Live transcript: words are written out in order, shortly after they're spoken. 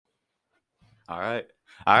All right.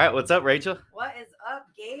 All right. What's up, Rachel? What is up,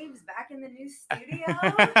 Gabe's back in the new studio?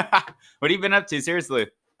 What have you been up to? Seriously.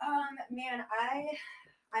 Man,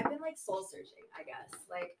 I've been like soul searching, I guess.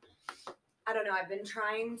 Like, I don't know. I've been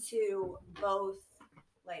trying to both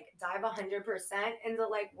like dive 100% into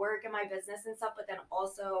like work and my business and stuff, but then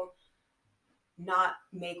also not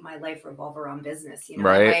make my life revolve around business. You know,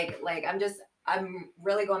 Right. like I'm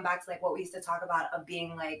really going back to like what we used to talk about of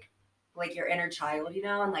being like your inner child, you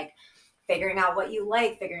know, and like figuring out what you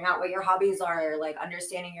like, figuring out what your hobbies are, like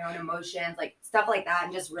understanding your own emotions, like stuff like that,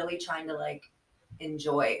 and just really trying to like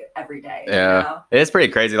enjoy every day. Yeah. You know? It's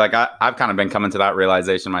pretty crazy. Like I've kind of been coming to that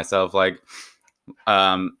realization myself. Like,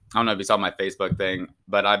 I don't know if you saw my Facebook thing,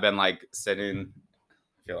 but I've been like sitting,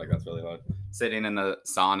 I feel like that's really loud, sitting in the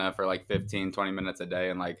sauna for like 15, 20 minutes a day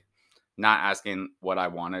and like not asking what I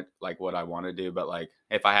wanted, like what I want to do, but like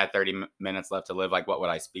if I had 30 minutes left to live, like what would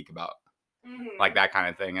I speak about? Mm-hmm. Like that kind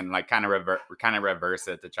of thing. And like kind of reverse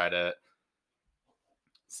it to try to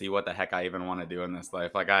see what the heck I even want to do in this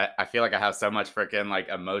life. Like I feel like I have so much freaking like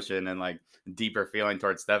emotion and like deeper feeling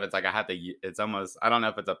towards stuff. It's like I have to, it's almost, I don't know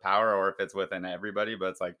if it's a power or if it's within everybody, but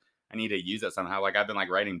it's like I need to use it somehow. Like I've been like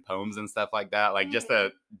writing poems and stuff like that, like just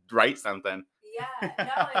to write something. Yeah,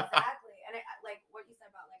 no, exactly. And like what you said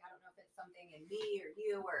about like, I don't know if it's something in me or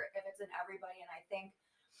you or if it's in everybody. And I think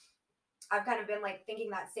I've kind of been like thinking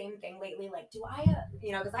that same thing lately. Like, do I,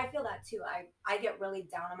 you know, because I feel that too. I get really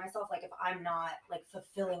down on myself. Like, if I'm not like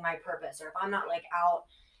fulfilling my purpose or if I'm not like out,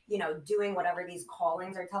 you know, doing whatever these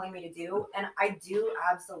callings are telling me to do. And I do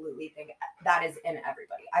absolutely think that is in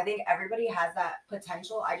everybody. I think everybody has that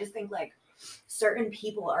potential. I just think like certain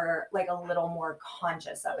people are like a little more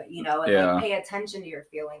conscious of it, you know, and like pay attention to your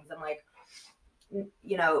feelings and like,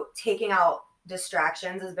 you know, taking out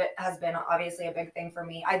distractions has been obviously a big thing for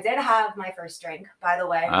me. I did have my first drink, by the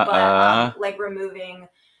way, but like removing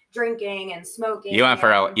drinking and smoking. You went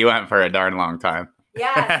for a darn long time.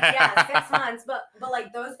 Yeah, 6 months. But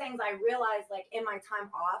like those things, I realized like in my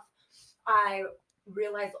time off, I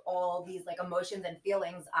realized all these like emotions and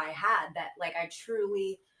feelings I had that like I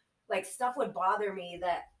truly like stuff would bother me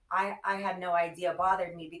that I had no idea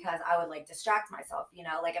bothered me because I would like distract myself, you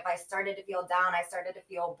know, like if I started to feel down, I started to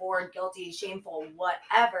feel bored, guilty, shameful,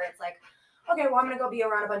 whatever. It's like, okay, well, I'm going to go be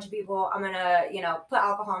around a bunch of people. I'm going to, you know, put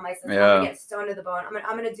alcohol in my system. I'm going to get stoned to the bone.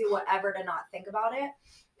 I'm going to do whatever to not think about it.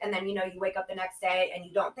 And then, you know, you wake up the next day and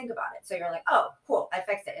you don't think about it. So you're like, oh, cool. I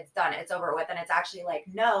fixed it. It's done. It's over with. And it's actually like,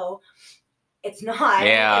 no, it's not.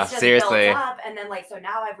 Yeah, it's just seriously. built up. And then like, so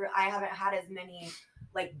now I haven't had as many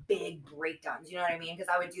like big breakdowns, you know what I mean?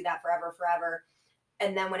 Because I would do that forever.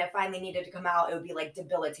 And then when it finally needed to come out, it would be like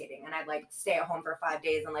debilitating. And I'd like stay at home for 5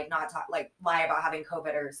 days and like not talk, like lie about having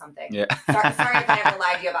COVID or something. Yeah. Sorry if I ever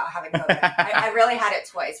lied to you about having COVID. I really had it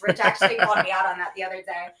twice. Rich actually called me out on that the other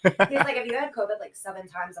day. He's like, have you had COVID like 7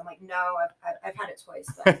 times? I'm like, no, I've had it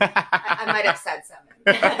twice, but I might have said 7.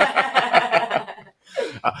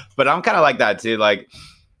 But I'm kind of like that too. Like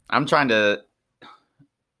I'm trying to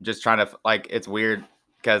like, it's weird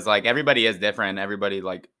because like everybody is different. Everybody,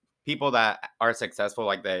 like people that are successful,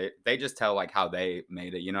 like they just tell like how they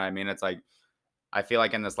made it. You know what I mean? It's like, I feel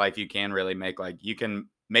like in this life you can really make, like you can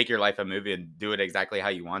make your life a movie and do it exactly how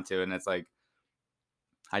you want to. And it's like,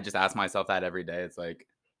 I just ask myself that every day. It's like,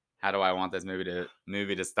 how do I want this movie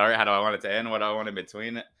to start? How do I want it to end? What do I want in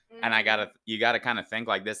between it? And you gotta kind of think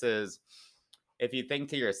like this is, if you think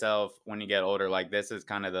to yourself when you get older, like this is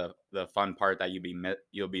kind of the fun part that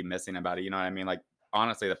you'll be missing about it. You know what I mean? Like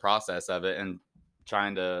honestly, the process of it and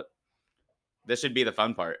this should be the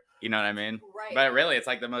fun part. You know what I mean? Right. But really, it's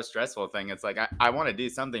like the most stressful thing. It's like, I want to do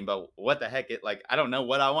something, but what the heck? I don't know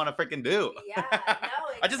what I want to freaking do. Yeah, no,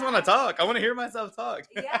 exactly. I just want to talk. I want to hear myself talk.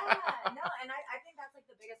 Yeah, no, and I think that's like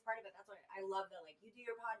the biggest part of it. That's why I love that, like, you do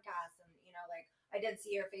your podcast and, you know, like, I did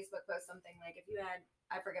see your Facebook post something like, if you had,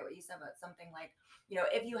 I forget what you said, but something like, you know,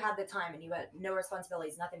 if you had the time and you had no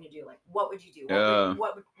responsibilities, nothing to do, like, what would you do?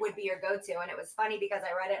 What would be your go-to? And it was funny because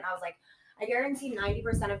I read it and I was like, I guarantee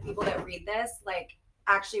 90% of people that read this, like,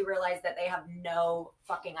 actually realize that they have no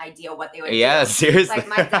fucking idea what they would do. Yeah, seriously. Like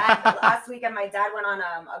my dad, last weekend, my dad went on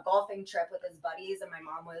a golfing trip with his buddies and my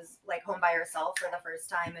mom was like home by herself for the first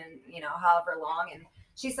time in, you know, however long. And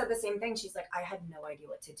she said the same thing. She's like, I had no idea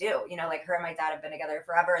what to do. You know, like her and my dad have been together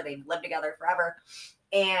forever. They've lived together forever.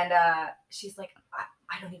 And she's like,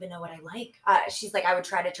 I don't even know what I like. She's like, I would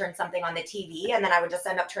try to turn something on the TV and then I would just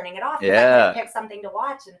end up turning it off. Yeah. I pick something to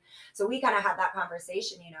watch. And so we kind of had that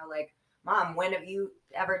conversation, you know, like, Mom, when have you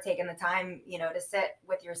ever taken the time, you know, to sit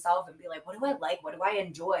with yourself and be like, what do I like? What do I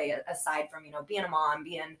enjoy aside from, you know, being a mom,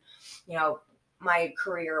 being, you know, my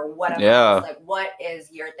career or whatever Yeah. else. Like, what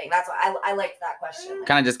is your thing? That's why I liked that question.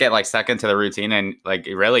 Kind of just get like stuck into the routine, and like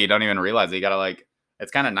really you don't even realize it. You gotta like,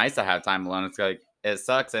 it's kind of nice to have time alone. It's like it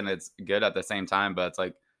sucks and it's good at the same time, but it's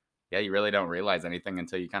like, yeah, you really don't realize anything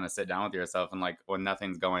until you kind of sit down with yourself, and like when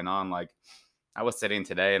nothing's going on. Like I was sitting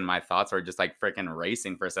today and my thoughts were just like freaking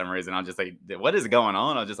racing for some reason. I'm just like, what is going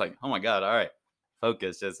on? I was just like, oh my god, all right,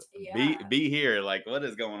 focus, just be here. Like what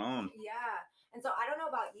is going on? Yeah. And so I don't know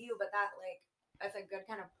about you, but that's a good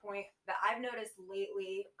kind of point that I've noticed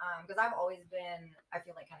lately. Because I've always been, I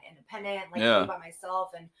feel like, kind of independent, like being by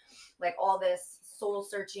myself, and like all this soul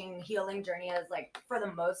searching healing journey has, like, for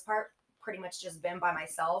the most part, pretty much just been by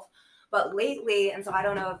myself. But lately, and so I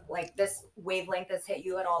don't know if like this wavelength has hit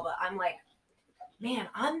you at all, but I'm like, man,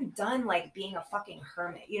 I'm done like being a fucking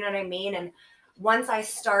hermit. You know what I mean? And once I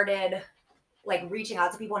started like reaching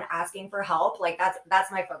out to people and asking for help, like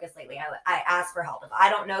that's my focus lately. I ask for help if I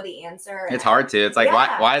don't know the answer. It's hard to. It's like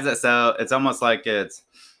why is it so? It's almost like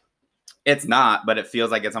it's not, but it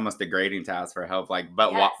feels like it's almost degrading to ask for help. Like,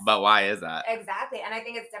 but why is that? Exactly, and I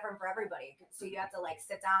think it's different for everybody. So you have to like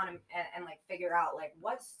sit down and like figure out like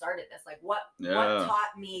what started this, like what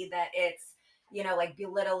taught me that it's, you know, like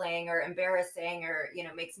belittling or embarrassing or, you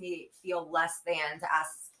know, makes me feel less than to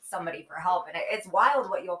ask somebody for help. And it's wild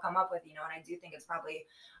what you'll come up with, you know, and I do think it's probably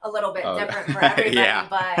a little bit different for everybody.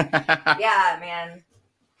 But yeah, man,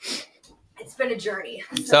 it's been a journey.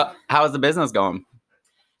 So how is the business going?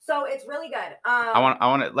 So it's really good. I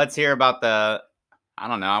want to, let's hear about I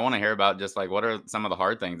don't know. I want to hear about just like, what are some of the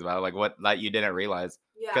hard things about it? Like what that you didn't realize?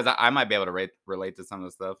 Because I might be able to relate to some of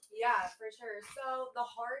the stuff. Yeah, for sure. So the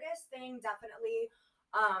hardest thing definitely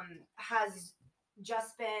has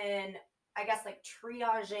just been, I guess, like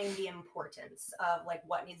triaging the importance of like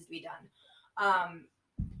what needs to be done.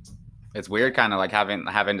 It's weird kind of like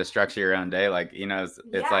having to structure your own day. Like, you know,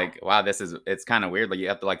 it's like, wow, it's kind of weird. Like you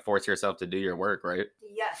have to like force yourself to do your work, right?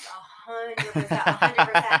 Yes, 100%,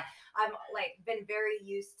 100%. I've like been very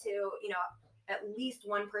used to, you know, at least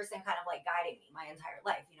one person kind of like guiding me my entire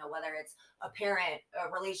life, you know, whether it's a parent, a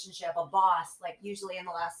relationship, a boss. Like usually in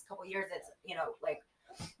the last couple of years, it's, you know, like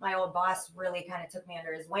my old boss really kind of took me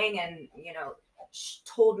under his wing and, you know,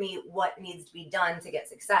 told me what needs to be done to get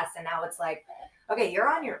success. And now it's like, okay, you're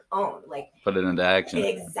on your own. Like put it into action.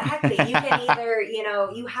 Exactly. You can either, you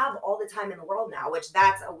know, you have all the time in the world now, which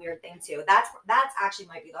that's a weird thing too. That's actually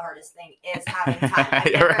might be the hardest thing is having time.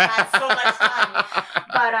 I've never had so much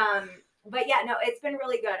time. But yeah, no, it's been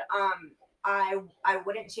really good. I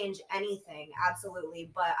wouldn't change anything,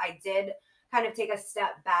 absolutely, but I did kind of take a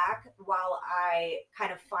step back while I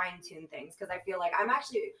kind of fine tune things because I feel like I'm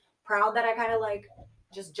actually proud that I kind of like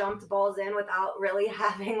just jumped balls in without really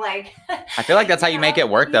having like I feel like that's how you make it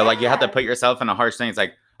work though. Like you have to put yourself in a harsh thing. It's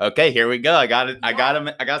like, okay, here we go. I got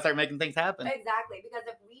to start making things happen. Exactly. Because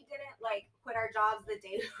if we didn't like quit our jobs the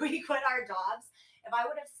day we quit our jobs, if I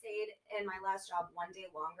would have stayed in my last job one day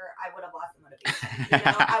longer, I would have lost the motivation.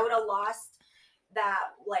 You know, I would have lost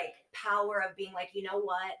that like power of being like, you know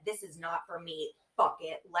what, this is not for me. Fuck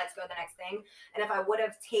it. Let's go to the next thing. And if I would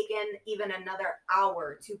have taken even another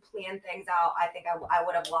hour to plan things out, I think I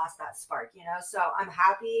would have lost that spark, you know? So I'm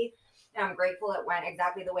happy and I'm grateful it went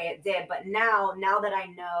exactly the way it did. But now that I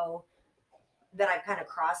know that I've kind of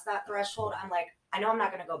crossed that threshold, I'm like, I know I'm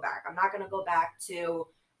not going to go back. I'm not going to go back to,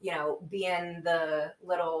 you know, being the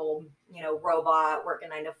little, you know, robot working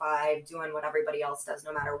 9 to 5, doing what everybody else does,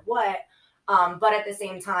 no matter what. But at the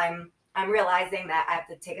same time, I'm realizing that I have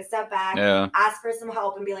to take a step back, ask for some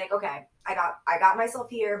help and be like, okay, I got myself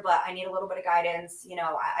here, but I need a little bit of guidance. You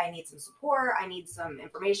know, I need some support. I need some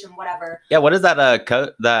information, whatever. Yeah. What is that,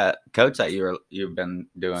 that coach that you've been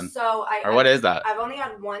doing? So what is that? I've only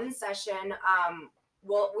had one session.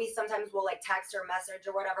 We sometimes will like text or message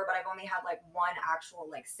or whatever, but I've only had like one actual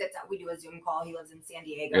like sit down. We do a Zoom call. He lives in San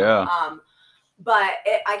Diego. Yeah. But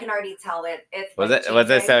I can already tell it's was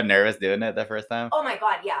it so nervous doing it the first time? Oh my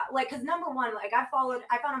god, yeah. Like, cause number one, like I found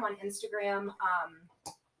him on Instagram.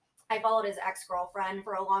 I followed his ex-girlfriend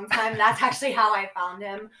for a long time. That's actually how I found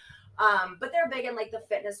him. But they're big in like the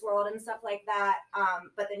fitness world and stuff like that.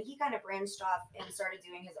 But then he kind of branched off and started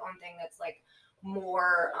doing his own thing that's like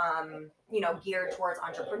more, you know, geared towards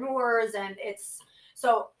entrepreneurs. And it's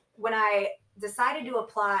so when I decided to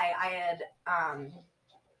apply, I had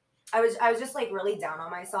I was just like really down on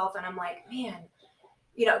myself, and I'm like, man,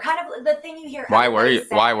 you know, kind of the thing you hear. Why were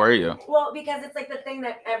you? Well, because it's like the thing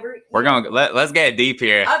that let's get deep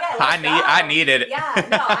here. Okay, I needed it. Yeah,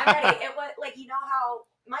 no, I'm ready. It was like, you know how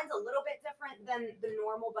mine's a little bit different than the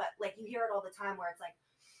normal, but like you hear it all the time where it's like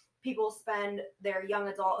people spend their young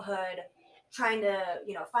adulthood trying to,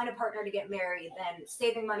 find a partner to get married, then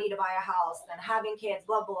saving money to buy a house, then having kids,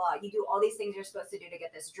 blah, blah, blah. You do all these things you're supposed to do to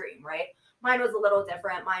get this dream, right? Mine was a little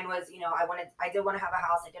different. Mine was, I did want to have a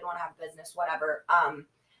house. I did want to have a business, whatever.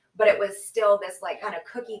 But it was still this like kind of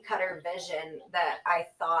cookie cutter vision that I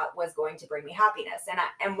thought was going to bring me happiness.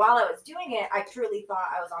 And while I was doing it, I truly thought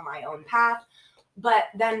I was on my own path. But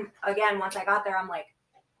then again, once I got there, I'm like,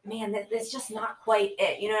 man, that's just not quite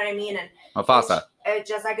it. You know what I mean? And it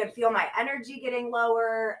just, I could feel my energy getting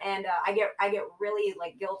lower, and I get really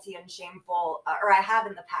like guilty and shameful, or I have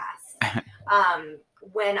in the past,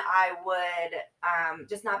 when I would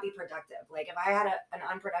just not be productive. Like if I had an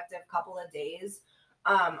unproductive couple of days,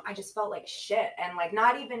 I just felt like shit, and like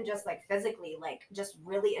not even just like physically, like just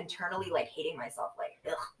really internally like hating myself, like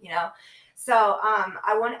ugh, So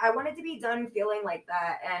I wanted to be done feeling like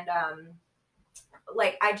that, and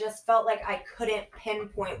like I just felt like I couldn't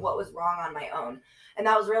pinpoint what was wrong on my own. And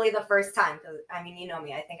that was really the first time, because I mean, you know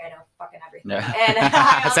me, I think I know fucking everything.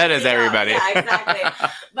 Yeah. And so does everybody. Yeah, exactly.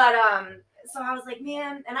 But so I was like,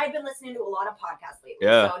 man, and I've been listening to a lot of podcasts lately.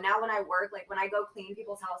 Yeah. So now when I work, like when I go clean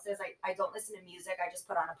people's houses, I don't listen to music. I just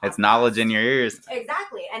put on a podcast. It's knowledge in your ears.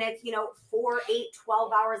 Exactly. And it's, 4, 8,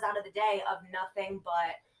 12 hours out of the day of nothing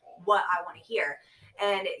but what I want to hear.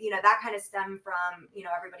 And, that kind of stemmed from,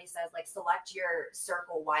 everybody says like select your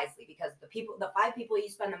circle wisely, because the 5 people you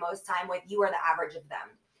spend the most time with, you are the average of them.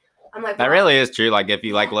 I'm like, that really is true. Like if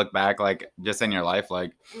you like look back, like just in your life,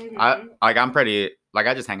 like I'm pretty, like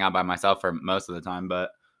I just hang out by myself for most of the time,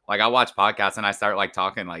 but like I watch podcasts and I start like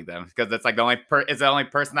talking like them, because it's like it's the only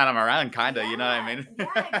person that I'm around, kind of, you know what I mean? Yeah,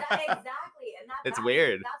 exactly. And it's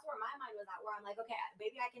weird. That's where my mind was at, where I'm like, okay,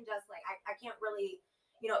 maybe I can just like, I can't really,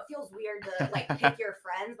 it feels weird to like pick your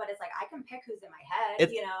friends, but it's like I can pick who's in my head,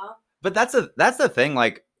 But that's the thing.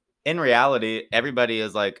 Like in reality, everybody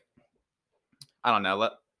is like, I don't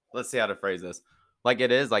know. Let's see how to phrase this. Like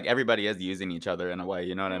it is like everybody is using each other in a way.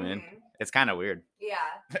 You know what I mean? It's kind of weird.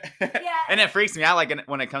 Yeah. And it freaks me out like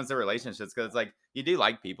when it comes to relationships, because it's like you do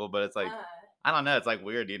like people, but it's like I don't know. It's like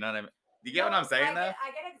weird. You know what I mean? Do you get what I'm saying though?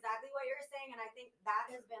 I get exactly what you're saying, and I think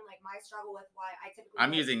that has been like my struggle with why I typically.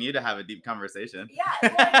 I'm using you to have a deep conversation. Yeah,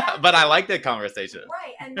 well, but I like the conversation.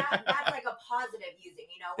 Right, and that's like a positive using,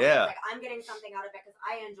 Yeah. It's like I'm getting something out of it because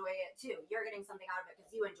I enjoy it too. You're getting something out of it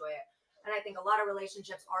because you enjoy it. And I think a lot of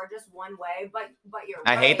relationships are just one way, but you're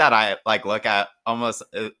right. I hate that I like look at almost.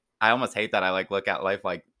 I almost hate that I like look at life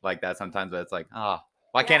like that sometimes, but it's like,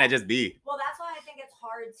 why can't it just be? Well, that's why I think it's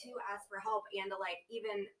hard to ask for help, and to like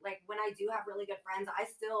even like when I do have really good friends, I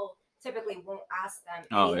still typically won't ask them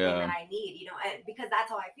anything that I need, and because that's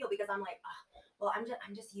how I feel, because I'm like, well, I'm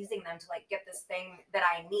just using them to like get this thing that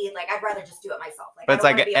I need. Like I'd rather just do it myself. Like, but it's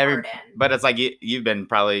like but it's like you've been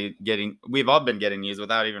probably we've all been getting used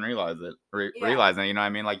without even realizing it. Realizing, you know what I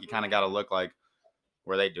mean? Like you kind of got to look like,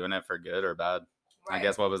 were they doing it for good or bad? Right. I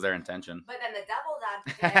guess what was their intention? But then the devil's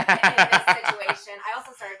advocate in this situation, I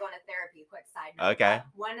also started going to therapy. Quick side note. Okay.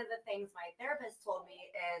 One of the things my therapist told me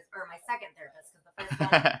is, or my second therapist, because the first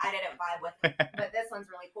one I didn't vibe with, but this one's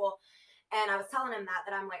really cool. And I was telling him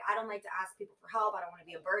that I'm like, I don't like to ask people for help. I don't want to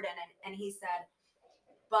be a burden. And he said,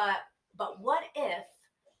 but what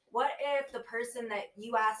if the person that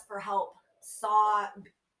you asked for help saw,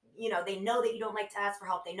 they know that you don't like to ask for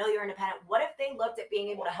help. They know you're independent. What if they looked at being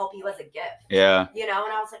able to help you as a gift? Yeah. And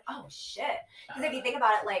I was like, oh shit. Because if you think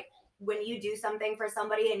about it, like when you do something for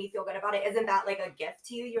somebody and you feel good about it, isn't that like a gift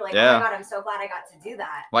to you? You're like, oh my God, I'm so glad I got to do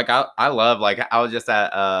that. Like I love, like I was just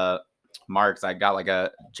at Mark's. I got like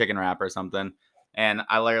a chicken wrap or something. And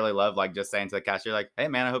I literally love like just saying to the cashier, like, hey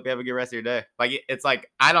man, I hope you have a good rest of your day. Like it's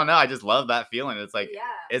like, I don't know, I just love that feeling. It's like,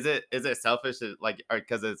 is it selfish? Like, or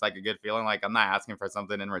because it's like a good feeling? Like I'm not asking for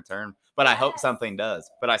something in return, but I hope something does.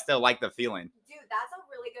 But I still like the feeling. Dude, that's a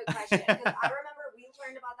really good question. Because I remember we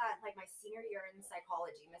learned about that like my senior year in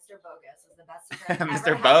psychology. Mr. Bogus was the best teacher I've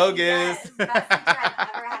Mr. ever Bogus. Yes, best teacher I've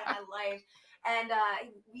ever had in my life. And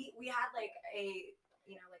we had like a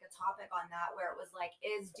like a topic on that where it was like,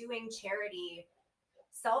 is doing charity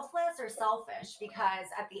selfless or selfish? Because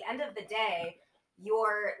at the end of the day,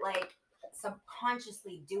 you're like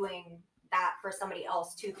subconsciously doing that for somebody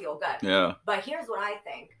else to feel good. Yeah. But here's what I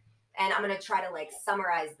think, and I'm gonna try to like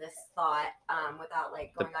summarize this thought without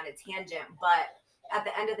like going on a tangent. But at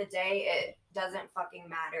the end of the day, it doesn't fucking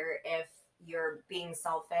matter if you're being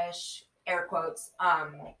selfish, air quotes,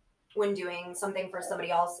 when doing something for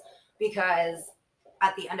somebody else, because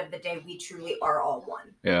at the end of the day, we truly are all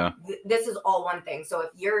one. Yeah. This is all one thing. So if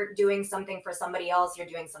you're doing something for somebody else, you're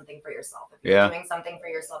doing something for yourself. If you're doing something for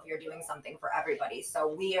yourself, you're doing something for everybody. So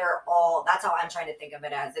we are all, that's how I'm trying to think of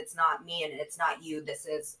it as. It's not me and it's not you.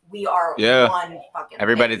 We are one fucking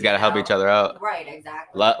Everybody's got to help each other out. Right,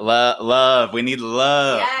 exactly. Love. We need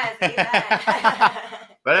love. Yes, amen.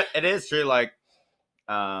 But it is true. Like,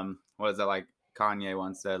 what is it? Like Kanye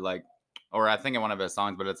once said, like, or I think in one of his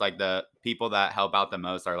songs, but it's like the people that help out the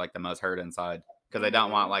most are like the most hurt inside because they don't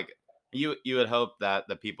want like you would hope that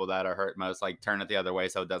the people that are hurt most like turn it the other way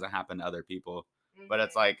so it doesn't happen to other people. But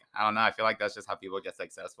it's like, I don't know, I feel like that's just how people get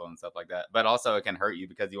successful and stuff like that. But also it can hurt you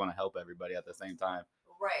because you want to help everybody at the same time.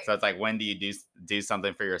 Right. So it's like, when do you do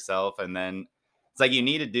something for yourself? And then it's like you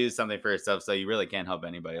need to do something for yourself so you really can't help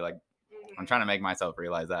anybody. Like I'm trying to make myself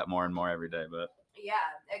realize that more and more every day. But yeah,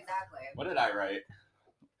 exactly. What did I write?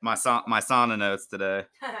 My sauna notes today.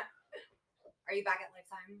 Are you back at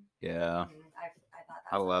Lifetime? Yeah. I thought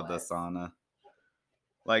I love the sauna.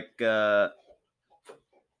 Like, I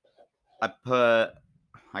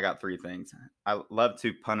got 3 things. I love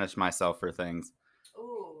to punish myself for things.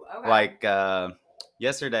 Ooh, okay. Like,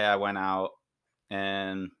 yesterday I went out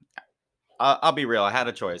and I'll be real. I had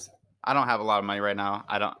a choice. I don't have a lot of money right now.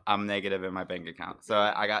 I'm negative in my bank account. So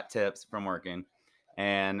I got tips from working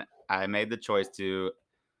and I made the choice to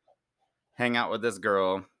hang out with this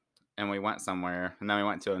girl and we went somewhere and then we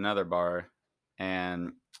went to another bar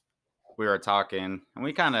and we were talking and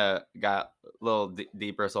we kind of got a little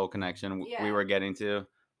deeper soul connection we were getting to.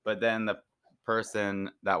 But then the person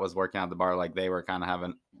that was working at the bar, like they were kind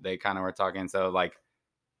of were talking. So like,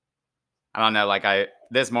 I don't know, like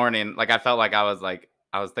this morning, like I felt like I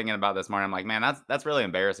was thinking about this morning. I'm like, man, that's really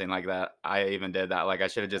embarrassing. Like that I even did that. Like I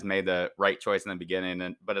should have just made the right choice in the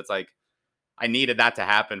beginning. But it's like, I needed that to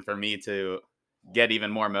happen for me to get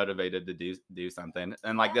even more motivated to do something.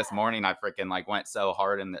 And like this morning, I freaking like went so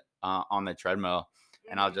hard on the treadmill,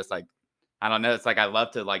 and I was just like, I don't know. It's like I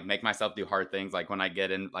love to like make myself do hard things, like when I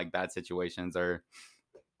get in like bad situations or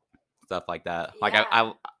stuff like that. Like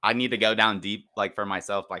I need to go down deep, like for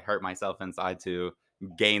myself, like hurt myself inside to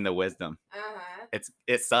gain the wisdom.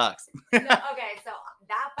 It sucks. No, okay, so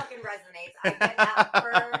that fucking resonates. I get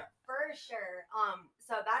that for sure.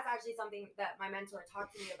 So that's actually something that my mentor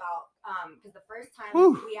talked to me about. Because the first time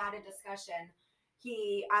we had a discussion,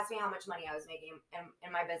 he asked me how much money I was making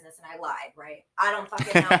in my business, and I lied. Right? I don't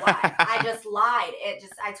fucking know why. I just lied.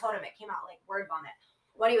 I told him, it came out like word vomit.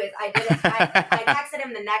 Well, anyways, I did it. I texted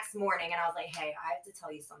him the next morning, and I was like, hey, I have to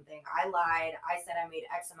tell you something. I lied. I said I made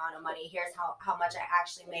X amount of money. Here's how much I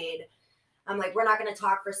actually made. I'm like, we're not going to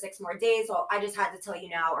talk for 6 more days. So I just had to tell you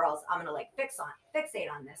now, or else I'm going to like fixate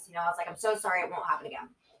on this. You know, I was like, I'm so sorry. It won't happen again.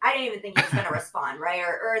 I didn't even think he was going to respond. Right.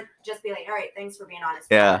 Or just be like, all right, thanks for being honest.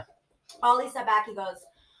 Yeah. All he said back, he goes,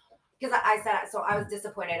 because I said, so I was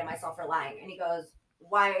disappointed in myself for lying. And he goes,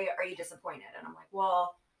 why are you disappointed? And I'm like,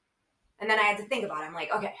 well, and then I had to think about it. I'm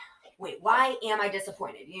like, okay, wait, why am I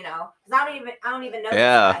disappointed? You know, because I don't even know this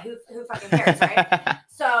guy. Who fucking cares, right?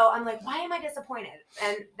 So I'm like, why am I disappointed?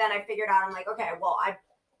 And then I figured out, I'm like, okay, well, I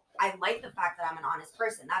like the fact that I'm an honest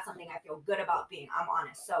person. That's something I feel good about being. I'm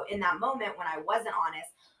honest. So in that moment when I wasn't honest,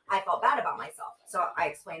 I felt bad about myself. So I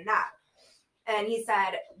explained that. And he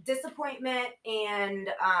said disappointment and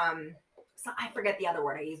so I forget the other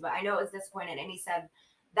word I used, but I know it was disappointed. And he said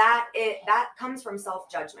that comes from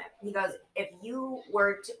self-judgment. He goes, if you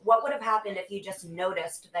were to, what would have happened if you just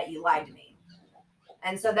noticed that you lied to me?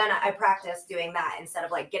 And so then I practiced doing that instead of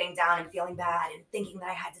like getting down and feeling bad and thinking that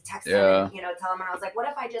I had to text him and, you know, tell him. And I was like, what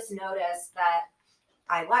if I just noticed that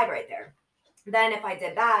I lied right there? Then if I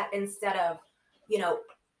did that, instead of, you know,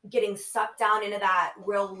 getting sucked down into that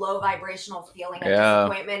real low vibrational feeling of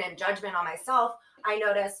disappointment and judgment on myself, I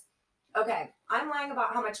noticed, okay, I'm lying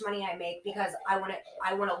about how much money I make because I want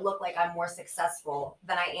to look like I'm more successful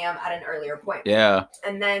than I am at an earlier point. Yeah.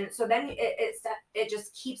 And then it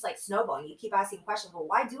just keeps like snowballing. You keep asking questions. Well,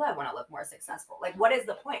 why do I want to look more successful? Like, what is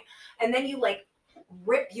the point? And then you like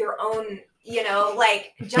rip your own, you know,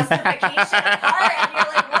 like justification apart, and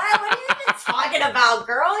you're like, what are you even talking about,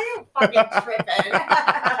 girl? You fucking tripping.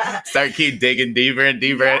 Start keep digging deeper and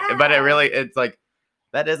deeper, but it's like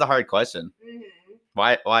that is a hard question. Mm-hmm.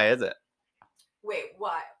 Why is it? Wait,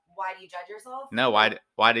 what? Why do you judge yourself? No,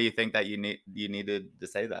 why do you think that you needed to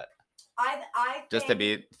say that? I just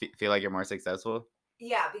to feel like you're more successful.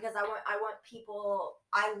 Yeah, because I want people.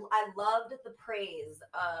 I loved the praise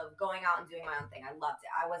of going out and doing my own thing. I loved it.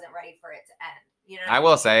 I wasn't ready for it to end. You know. I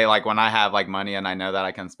will say, like when I have like money and I know that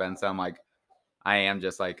I can spend some, like I am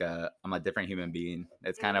just like I'm a different human being.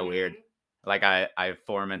 It's kind of weird. Like I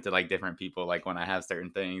form into like different people, like when I have certain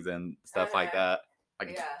things and stuff like that.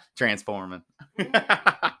 like Yeah. transforming.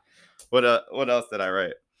 Mhm. What else did I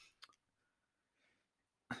write?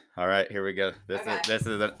 All right, here we go. Okay. This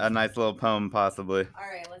is a nice little poem, possibly. All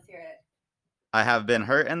right, let's hear it. I have been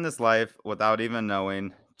hurt in this life without even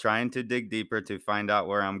knowing, trying to dig deeper to find out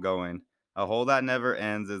where I'm going. A hole that never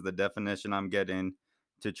ends is the definition I'm getting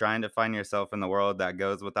to trying to find yourself in the world that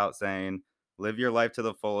goes without saying. Live your life to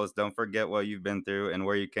the fullest. Don't forget what you've been through and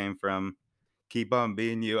where you came from. Keep on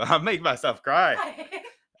being you. I'll make myself cry.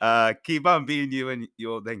 Keep on being you, and you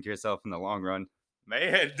will thank yourself in the long run.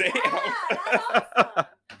 Man, damn. Yeah, that's awesome.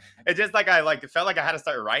 It's just like I felt like I had to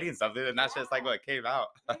start writing something, and that's just like what came out.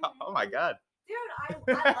 Oh my god. Dude, I love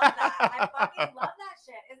that. I fucking love that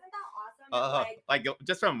shit. Isn't that awesome? That, Like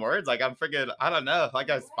just from words, like I'm freaking, I don't know,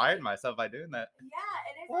 like I inspired myself by doing that.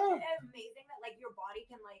 Yeah, it is amazing that like your body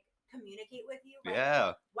can like communicate with you. Like,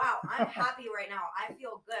 Yeah. wow, I'm happy right now. I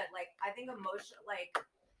feel good. Like I think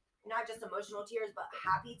not just emotional tears, but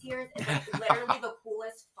happy tears is like literally the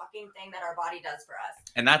coolest fucking thing that our body does for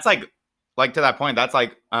us. And that's like to that point, that's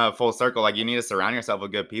like full circle. Like you need to surround yourself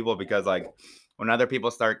with good people, because like when other people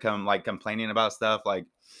start complaining about stuff, like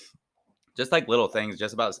just like little things,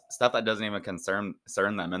 just about stuff that doesn't even concern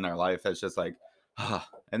them in their life, it's just like,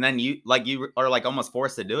 and then you are like almost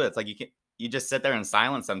forced to do it. It's like you just sit there in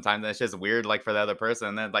silence sometimes, and it's just weird, like for the other person,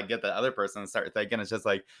 and then like get the other person to start thinking. It's just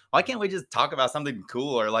like, why can't we just talk about something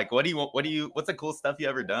cool, or like what's the cool stuff you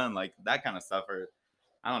ever done, like that kind of stuff, or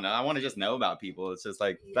I don't know. I want to just know about people. It's just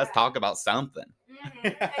like, let's talk about something.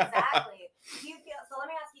 Exactly. So let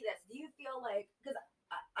me ask you this. Do you feel like, because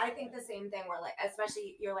I think the same thing where like,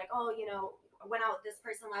 especially you're like, oh, I went out with this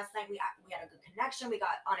person last night. We had a good connection. We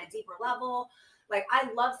got on a deeper level. Like,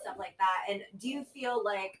 I love stuff like that. And do you feel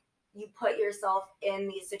like you put yourself in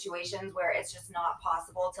these situations where it's just not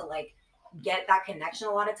possible to like get that connection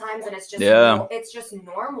a lot of times? And it's just, it's just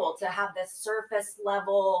normal to have this surface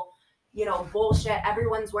level, bullshit.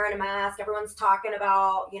 Everyone's wearing a mask. Everyone's talking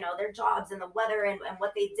about, their jobs and the weather and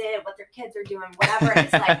what they did, what their kids are doing, whatever.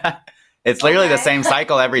 It's like, it's literally the same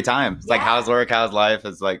cycle every time. It's like, how's work? How's life?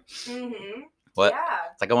 It's like, what? Yeah.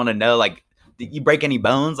 It's like, I want to know, like, did you break any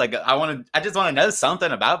bones? Like, I just want to know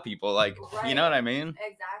something about people. Like, you know what I mean?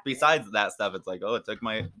 Exactly. Besides that stuff, it's like, oh, it took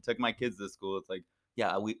my kids to school. It's like,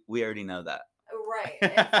 yeah, we already know that. Right.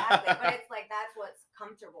 Exactly. But it's like, that's what's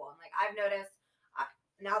comfortable. And like, I've noticed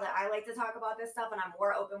now that I like to talk about this stuff and I'm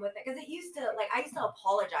more open with it, because I used to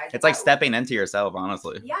apologize. It's like stepping into yourself,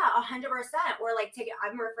 honestly. Yeah, 100%. Or like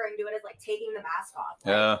I'm referring to it as like taking the mask off.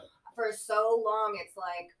 Like, yeah. For so long, it's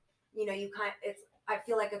like, I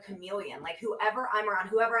feel like a chameleon. Like whoever I'm around,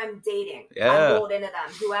 whoever I'm dating, I mold into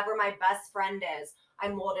them. Whoever my best friend is, I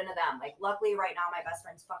mold into them. Like luckily right now, my best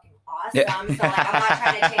friend's fucking awesome. So like I'm not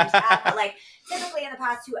trying to change that. But like typically in the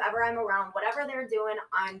past, whoever I'm around, whatever they're doing,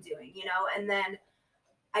 I'm doing, and then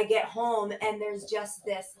I get home and there's just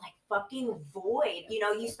this like fucking void.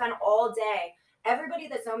 You spend all day. Everybody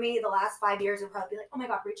that's known me the last 5 years would probably be like, oh my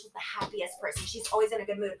God, Rachel's the happiest person. She's always in a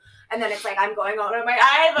good mood. And then it's like, I'm going on, I'm like,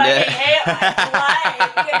 I fucking hate my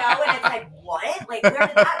life, and it's like, what? Like, where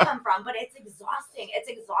did that come from? But it's exhausting. It's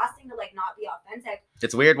exhausting to like not be authentic.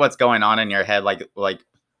 It's weird what's going on in your head. Like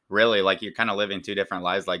really, like you're kind of living two different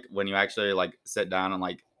lives. Like when you actually like sit down and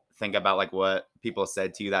like think about like what people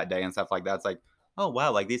said to you that day and stuff like that. It's like, oh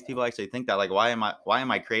wow, like these people actually think that. Like why am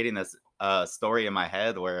I creating this story in my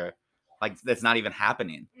head where like it's not even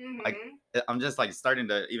happening? Like I'm just like starting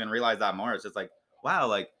to even realize that more. It's just like, wow,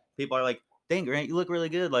 like people are like, dang Grant, you look really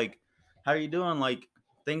good, like how are you doing, like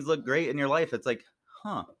things look great in your life. It's like,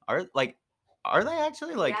 are they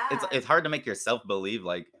actually? Like it's hard to make yourself believe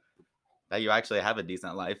like that you actually have a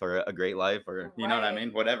decent life or a great life, or you know what I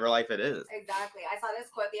mean, whatever life it is. Exactly. I saw this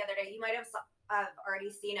quote the other day. You might have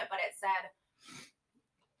already seen it, but it said,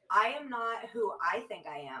 I am not who I think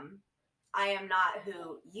I am. I am not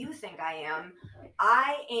who you think I am.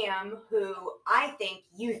 I am who I think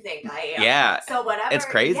you think I am. Yeah. So whatever. It's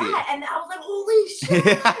crazy. Yeah. And I was like, holy shit.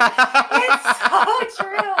 It's so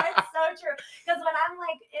true. It's so true. Because when I'm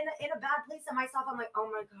like in a bad place in myself, I'm like, oh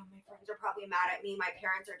my God, my friends are probably mad at me. My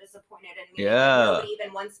parents are disappointed in me. Yeah. Nobody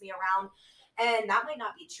even wants me around. And that might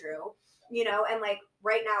not be true. And like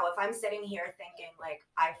right now, if I'm sitting here thinking like,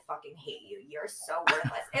 I fucking hate you, you're so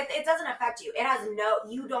worthless. It doesn't affect you.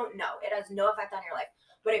 You don't know. It has no effect on your life.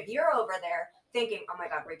 But if you're over there thinking, oh my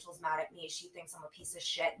God, Rachel's mad at me, she thinks I'm a piece of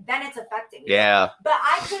shit, then it's affecting you. Yeah. But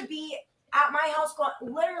I could be at my house going,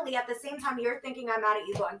 literally at the same time you're thinking I'm mad at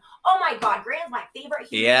you, going, oh my God, Grant's my favorite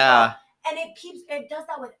human. Yeah. And it does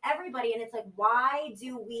that with everybody. And it's like, why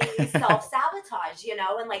do we self-sabotage,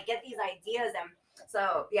 and like get these ideas? And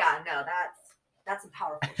so, yeah, no, that's some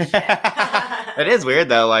powerful shit. It is weird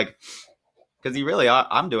though. Like because you really are.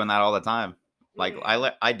 I'm doing that all the time. Like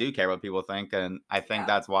Mhm. I do care what people think, and I think Yeah.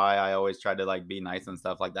 that's why I always try to like be nice and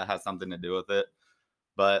stuff. Like that has something to do with it.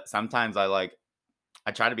 But sometimes I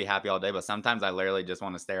try to be happy all day, but sometimes I literally just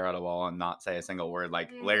want to stare at a wall and not say a single word.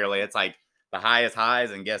 Like literally, Mhm. it's like the highest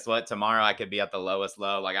highs, and guess what? Tomorrow I could be at the lowest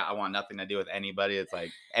low. Like I want nothing to do with anybody. It's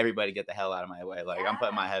like everybody get the hell out of my way. Like I'm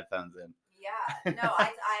putting my Yeah. headphones in. Yeah. No,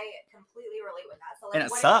 I completely relate with that. So And like,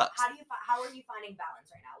 it what? sucks. How are you finding balance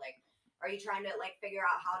right now? Like, are you trying to like figure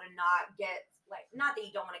out how to not get like, not that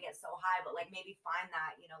you don't want to get so high, but like maybe find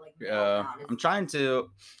that, like middle ground is. I'm trying to.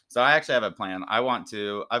 So I actually have a plan.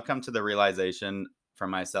 I've come to the realization for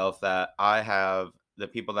myself that I have the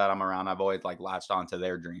people that I'm around. I've always like latched onto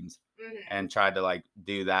their dreams Mhm. and tried to like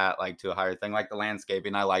do that like to a higher thing, like the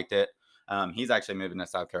landscaping. I liked it. He's actually moving to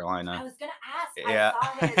South I Carolina. was gonna ask. Yeah.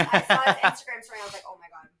 I saw his Instagram story. I was like, oh my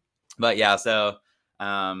god. But yeah, so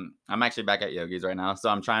I'm actually back at Yogi's right now. So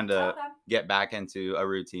I'm trying to Okay. get back into a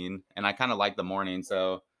routine, and I kind of like the morning.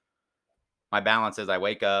 So my balance is I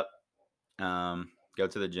wake up, go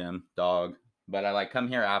to the gym, dog. But I like come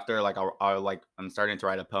here after, like I'll like I'm starting to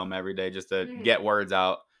write a poem every day just to get Mhm. words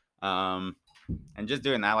out. Um, and just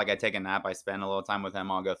doing that, like I take a nap, I spend a little time with him,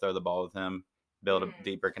 I'll go throw the ball with him, build a Mhm.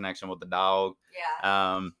 deeper connection with the dog.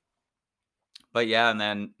 Yeah. Um, but yeah, and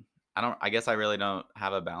then I guess I really don't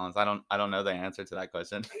have a balance. I don't know the answer to that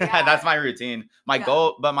question. Yeah. That's my routine.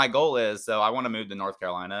 Yeah. My goal is, so I want to move to North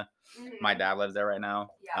Carolina. My Mhm. dad lives there right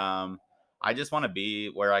now. Yeah. I just want to be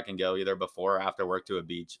where I can go either before or after work to a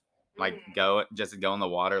beach. Like Mhm. just go in the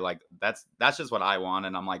water. Like that's just what I want.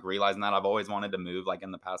 And I'm like realizing that I've always wanted to move like in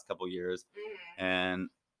the past couple years. Mhm. And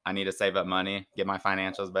I need to save up money, get my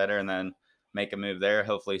financials better, and then make a move there,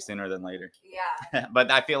 hopefully sooner than later. Yeah. But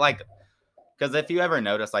I feel like, because if you ever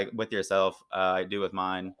notice, like with yourself, I do with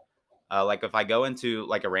mine. Like if I go into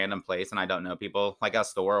like a random place and I don't know people, like a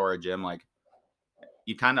store or a gym, like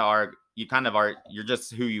you're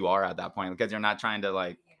just who you are at that point, because you're not trying to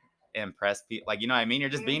like Yeah. impress people. Like, you know what I mean? You're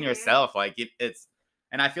just being Mhm. yourself. Like it's,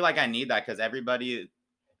 and I feel like I need that because everybody.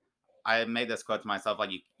 I made this quote to myself, like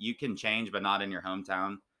you can change, but not in your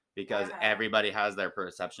hometown, because Uh-huh. everybody has their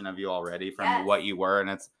perception of you already from Yes. what you were, and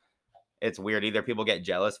it's weird. Either people get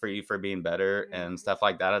jealous for you for being better and Mhm. stuff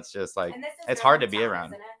like that. It's just like And this is it's your hard to be hometown, around.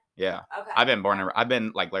 isn't it? Yeah, Okay. I've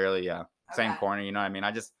been like literally, yeah, same Okay. corner. You know what I mean?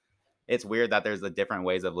 It's weird that there's the different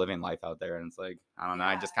ways of living life out there, and it's like I don't know.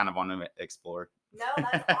 I Yeah. just kind of want to explore. No,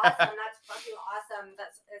 that's awesome. That's fucking awesome.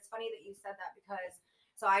 It's funny that you said that because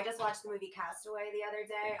so I just watched the movie Castaway the other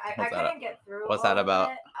day. I What's that? couldn't get through What's that all of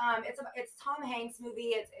about? it. It's Tom Hanks movie.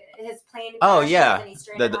 It's his plane Oh crashes and yeah, he's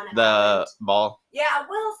stranded on an island. the ball. Yeah,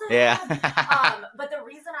 Yeah. Wilson. But the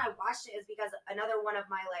reason I watched it is because another one of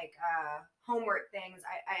my like homework things.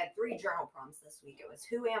 I had 3 journal prompts this week. It was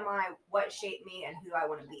who am I, what shaped me, and who I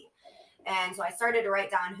want to be. And so I started to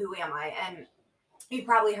write down who am I, and you've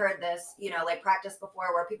probably heard this, like practice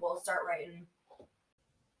before, where people start writing.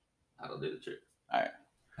 That'll do the trick. All right.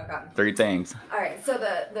 Okay. 3 things. All right. So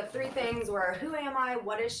the 3 things were who am I,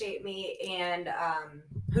 what has shaped me, and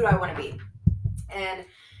who do I want to be. And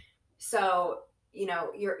so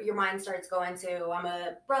your mind starts going to I'm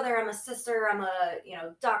a brother, I'm a sister, I'm a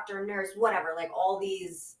doctor, nurse, whatever, like all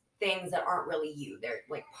these things that aren't really you. They're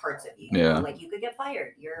like parts of you. Yeah. Like you could get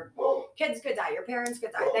fired, your kids could die, your parents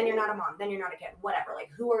could die, then you're not a mom, then you're not a kid, whatever. Like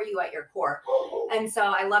who are you at your core? And so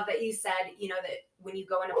I love that you said that when you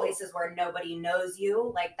go into places where nobody knows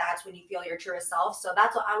you, like that's when you feel your truest self. So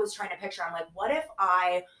that's what I was trying to picture. I'm like, what if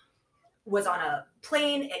I was on a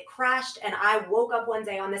plane, it crashed, and I woke up one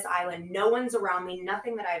day on this island, no one's around me,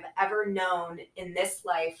 nothing that I've ever known in this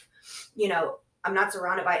life, I'm not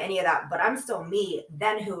surrounded by any of that, but I'm still me.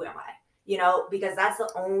 Then who am I? Because that's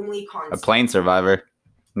the only A constant. plane survivor.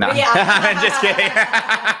 No, Yeah. just kidding.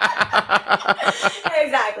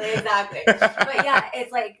 exactly. But yeah,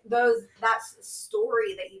 it's like that's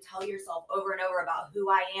story that you tell yourself over and over about who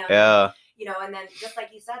I am. Yeah. And then just like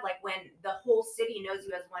you said, like when the whole city knows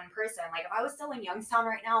you as one person, like if I was still in Youngstown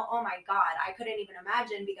right now, oh my God, I couldn't even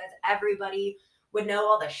imagine, because everybody would know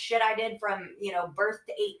all the shit I did from, birth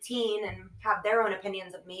to 18 and have their own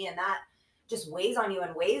opinions of me. And that just weighs on you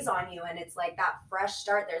and weighs on you. And it's like that fresh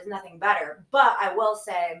start. There's nothing better. But I will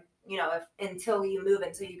say, if until you move,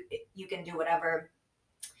 until you can do whatever,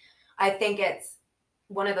 I think it's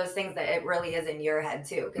one of those things that it really is in your head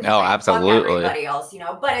too. Oh, like, absolutely. fuck everybody else,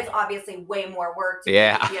 but it's obviously way more work to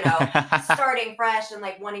Yeah. be, starting fresh and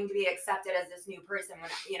like wanting to be accepted as this new person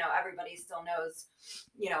when, everybody still knows,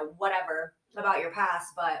 whatever about your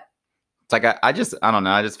past. But it's like I don't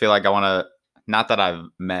know. I just feel like I want to. Not that I've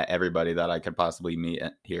met everybody that I could possibly meet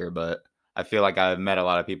here, but I feel like I've met a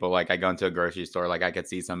lot of people. Like I go into a grocery store, like I could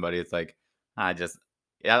see somebody. It's like, I just,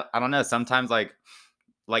 yeah, I don't know. Sometimes like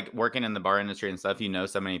working in the bar industry and stuff, you know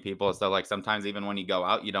so many people. So like sometimes even when you go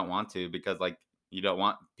out, you don't want to because like you don't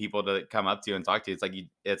want people to come up to you and talk to you. It's like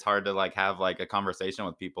it's hard to like have like a conversation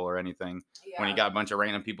with people or anything when you Yeah. got a bunch of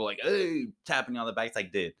random people like, hey, tapping you on the back. It's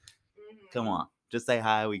like, dude, come on, just say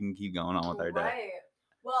hi. We can keep going on with our day. Right.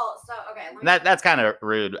 Well, so okay, let me. That's kind of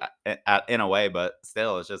rude in a way, but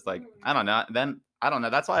still, it's just like I don't know. Then I don't know.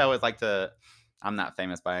 That's why I always like to. I'm not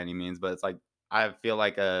famous by any means, but it's like I feel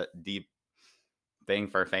like a deep thing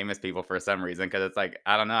for famous people for some reason because it's like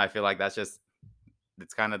I don't know. I feel like that's just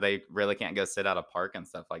it's kind of they really can't go sit at a park and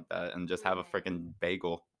stuff like that and just have a freaking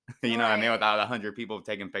bagel. You know what I mean? Right. Without 100 people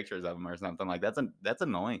taking pictures of them or something like that's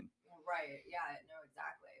annoying. Right. Yeah. No.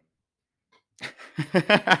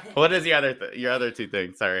 Exactly. What is your other two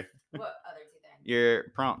things? Sorry, What other two things? your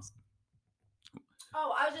prompts.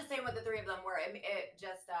 Oh, I was just saying what the three of them were. It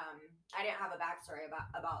just I didn't have a backstory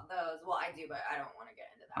about those. Well, I do, but I don't want to get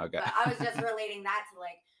into that. Okay. But I was just relating that to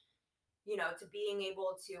like, to being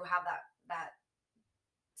able to have that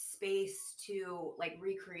space to like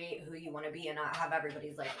recreate who you want to be and not have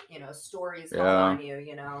everybody's like, stories told on you.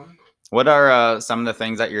 What are some of the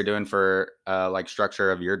things that you're doing for like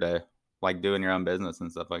structure of your day, like doing your own business and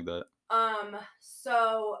stuff like that?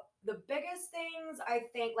 So the biggest things I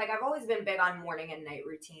think, like I've always been big on morning and night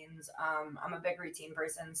routines. I'm a big routine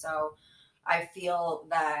person, so I feel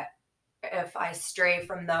that if I stray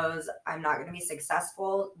from those, I'm not going to be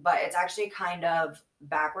successful. But it's actually kind of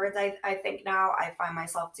backwards. I think now I find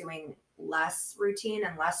myself doing less routine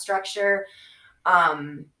and less structure,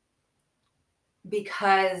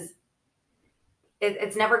 because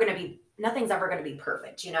it's never going to be, nothing's ever going to be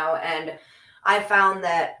perfect, and I found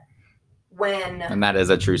that And that is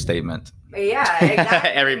a true statement. Yeah,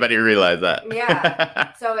 exactly. Everybody realized that.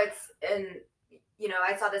 Yeah. So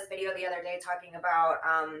I saw this video the other day talking about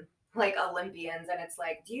like Olympians, and it's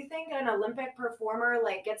like, do you think an Olympic performer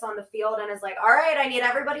like gets on the field and is like, all right, I need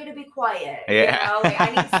everybody to be quiet. Yeah. Like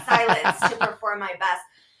I need silence to perform my best.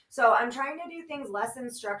 So I'm trying to do things less in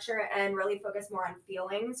structure and really focus more on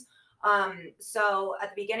feelings. So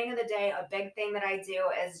at the beginning of the day, a big thing that I do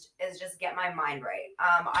is just get my mind right.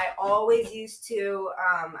 I always used to,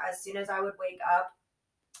 as soon as I would wake up,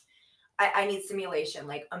 I need stimulation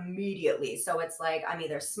like immediately. So it's like I'm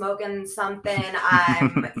either smoking something,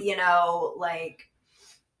 I'm, like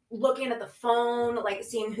looking at the phone, like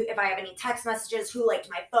seeing if I have any text messages, who liked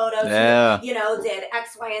my photos, who, did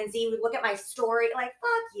X, Y, and Z. We look at my story, like,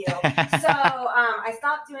 fuck you. So I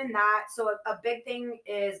stopped doing that. So a big thing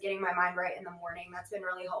is getting my mind right in the morning. That's been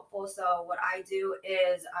really helpful. So what I do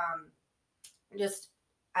is just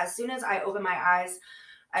as soon as I open my eyes,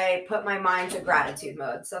 I put my mind to gratitude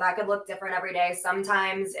mode. So that could look different every day.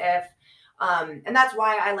 Sometimes and that's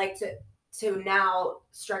why I like to now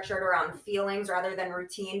structure it around feelings rather than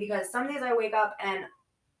routine, because some days I wake up and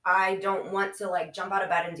I don't want to like jump out of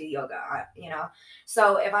bed and do yoga,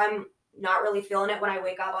 So if I'm not really feeling it when I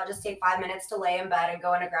wake up, I'll just take 5 minutes to lay in bed and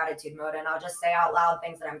go into gratitude mode, and I'll just say out loud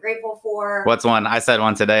things that I'm grateful for. What's one? I said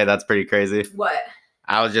one today. That's pretty crazy. What?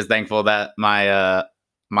 I was just thankful that my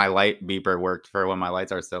light beeper worked for when my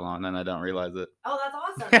lights are still on, and I don't realize it. Oh, that's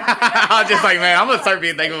awesome. I was just like, man, I'm gonna start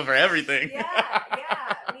being thankful for everything. Yeah.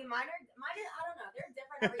 I mean, mine are. I don't know. They're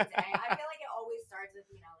different every day. I feel like it always starts with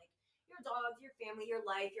like your dogs, your family, your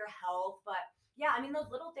life, your health. But yeah, I mean,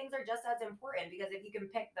 those little things are just as important, because if you can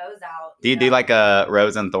pick those out. Do you do like a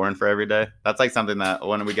rose and thorn for every day? That's like something that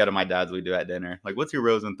when we go to my dad's, we do at dinner. Like, what's your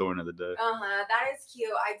rose and thorn of the day? That is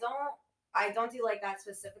cute. I don't do like that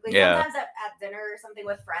specifically. Yeah. Sometimes at dinner or something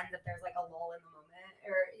with friends, if there's like a lull in the moment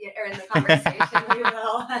or in the conversation, we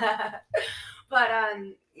will. But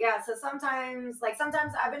yeah. So sometimes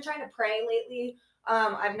I've been trying to pray lately.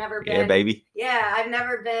 I've never been. Yeah, baby. Yeah, I've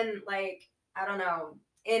never been like, I don't know,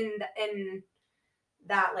 in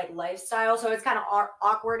that like lifestyle. So it's kind of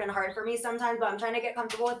awkward and hard for me sometimes, but I'm trying to get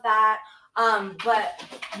comfortable with that. But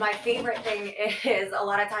my favorite thing is a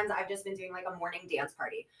lot of times I've just been doing like a morning dance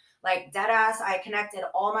party. Like dead ass, I connected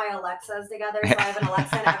all my Alexas together. So I have an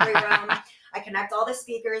Alexa in every room. I connect all the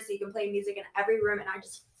speakers so you can play music in every room, and I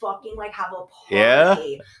just fucking like have a party. Yeah.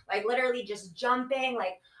 Like literally just jumping.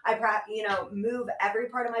 Like I move every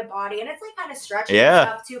part of my body, and it's like kind of stretching and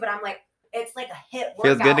stuff too. But I'm like, it's like a hit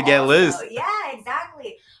workout. Feels good to get loose. Yeah,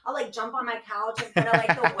 exactly. I'll like jump on my couch in front of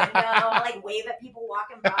like the window. I'll like wave at people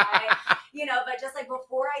walking by, but just like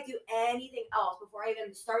before I do anything else, before I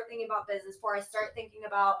even start thinking about business, before I start thinking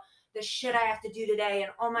about the shit I have to do today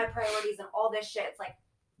and all my priorities and all this shit, it's like,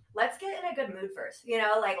 let's get in a good mood first,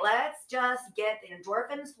 like let's just get the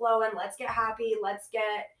endorphins flowing. Let's get happy. Let's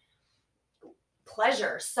get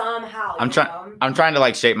pleasure somehow. I'm trying to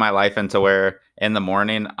like shape my life into where in the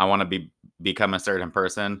morning I want to become a certain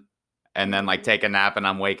person, and then like take a nap and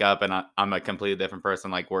I'm wake up and I'm a completely different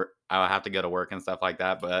person. Like I'll have to go to work and stuff like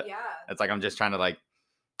that. But it's like I'm just trying to like,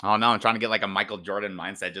 oh no, I'm trying to get like a Michael Jordan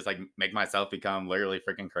mindset, just like make myself become literally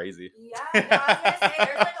freaking crazy. Yeah, no, I was gonna say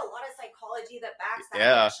there's like a lot of psychology that backs that.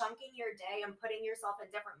 Yeah. Like chunking your day and putting yourself in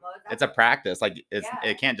different modes. It's a practice. Like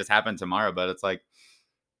it can't just happen tomorrow, but it's like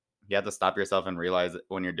you have to stop yourself and realize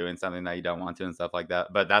when you're doing something that you don't want to and stuff like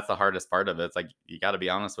that. But that's the hardest part of it. It's like you got to be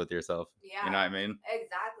honest with yourself. Yeah, you know what I mean?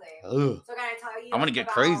 Exactly. Ugh. So can I tell you? I want to get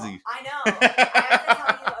crazy. I know. I have to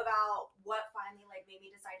tell you about what finally like made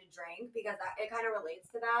me decide to drink, because it kind of relates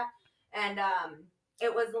to that. And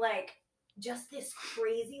it was like just this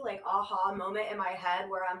crazy like aha moment in my head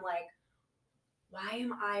where I'm like, why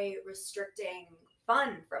am I restricting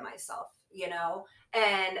fun for myself? You know?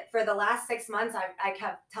 And for the last 6 months, I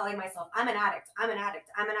kept telling myself, I'm an addict. I'm an addict.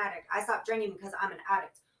 I'm an addict. I stopped drinking because I'm an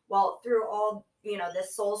addict. Well, through all,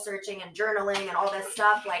 this soul searching and journaling and all this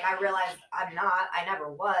stuff, like I realized I'm not, I never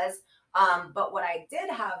was. But what I did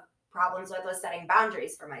have problems with was setting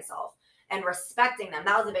boundaries for myself and respecting them.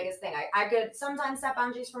 That was the biggest thing. I could sometimes set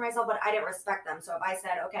boundaries for myself, but I didn't respect them. So if I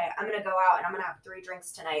said, okay, I'm going to go out and I'm going to have 3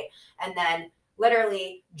 drinks tonight, and then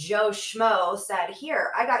literally Joe Schmo said,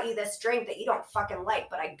 here, I got you this drink that you don't fucking like,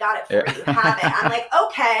 but I got it for you. Have it. I'm like,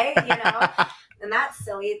 okay, and that's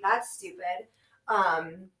silly. That's stupid.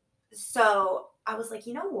 So I was like,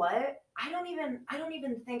 you know what? I don't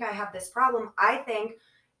even think I have this problem. I think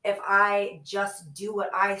if I just do what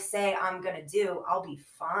I say I'm going to do, I'll be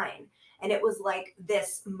fine. And it was like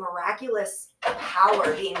this miraculous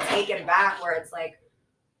power being taken back where it's like,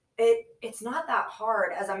 it's not that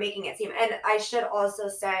hard as I'm making it seem. And I should also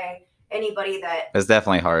say, anybody that it's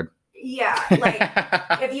definitely hard. Yeah, like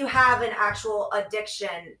if you have an actual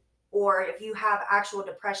addiction or if you have actual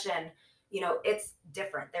depression, it's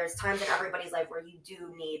different. There's times in everybody's life where you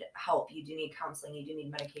do need help, you do need counseling, you do need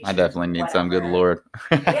medication. I definitely need some, good Lord.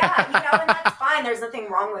 Yeah, and that's fine. There's nothing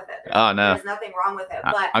wrong with it. No. There's nothing wrong with it.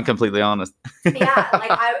 But I'm completely honest. Yeah,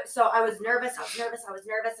 like I was nervous,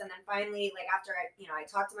 and then finally, like after I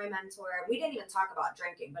talked to my mentor, we didn't even talk about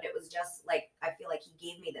drinking, but it was just like I feel like he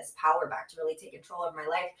gave me this power back to really take control of my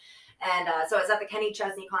life. And so I was at the Kenny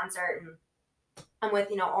Chesney concert, and I'm with,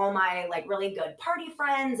 all my like really good party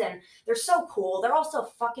friends, and they're so cool. They're all so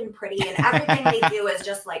fucking pretty, and everything they do is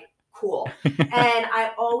just like cool. And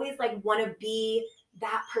I always like want to be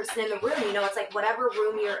that person in the room. It's like whatever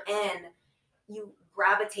room you're in, you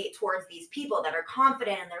gravitate towards these people that are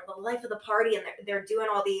confident and they're the life of the party and they're doing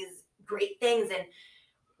all these great things. And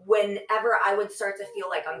whenever I would start to feel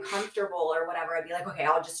like uncomfortable or whatever, I'd be like, okay,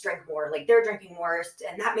 I'll just drink more. Like they're drinking more,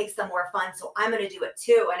 and that makes them more fun, so I'm going to do it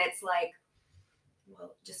too. And it's like,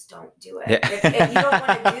 well, just don't do it. Yeah. If you don't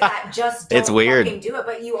want to do that, just don't it's weird. fucking do it.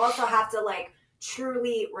 But you also have to like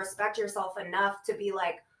truly respect yourself enough to be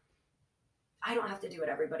like, I don't have to do what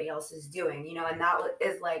everybody else is doing, and that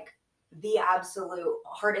is like the absolute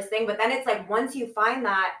hardest thing. But then it's like, once you find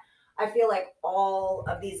that, I feel like all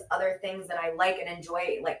of these other things that I like and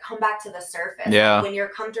enjoy, like come back to the surface. Yeah. Like, when you're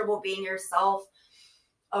comfortable being yourself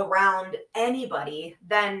around anybody,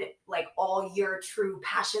 then like all your true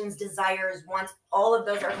passions, desires, wants, all of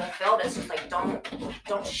those are fulfilled. It's just like,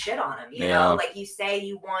 don't shit on them, you know? Like you say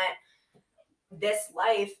you want this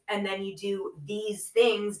life, and then you do these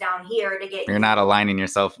things down here to get you're not aligning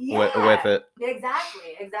yourself with it.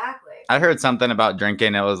 Exactly. I heard something about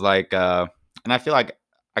drinking. It was like and I feel like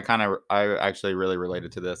I actually really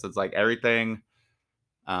related to this. It's like everything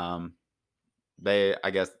I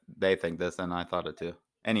guess they think this, and I thought it too.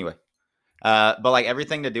 Anyway, but like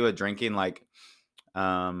everything to do with drinking, like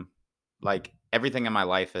everything in my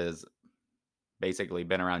life has basically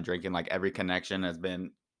been around drinking. Like every connection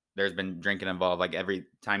there's been drinking involved. Like every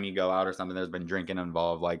time you go out or something, there's been drinking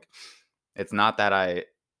involved. Like it's not that I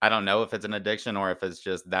don't know if it's an addiction or if it's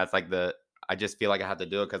just that's like I just feel like I have to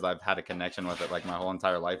do it because I've had a connection with it like my whole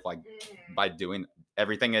entire life. Like by doing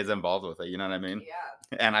everything is involved with it. You know what I mean?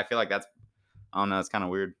 Yeah. And I feel like I don't know. It's kind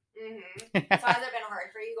of weird. So has it been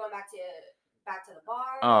hard for you going back to the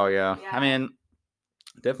bar? Oh yeah. I mean,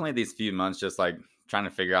 definitely these few months, just like trying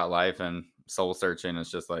to figure out life and soul searching.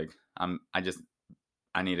 It's just like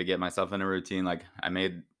I need to get myself in a routine. Like I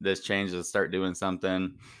made this change to start doing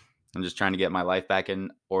something. I'm just trying to get my life back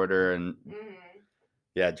in order. And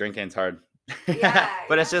yeah, drinking's hard.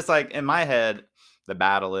 But it's just like in my head, the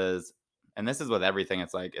battle is, and this is with everything.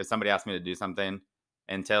 It's like if somebody asks me to do something,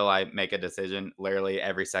 until I make a decision, literally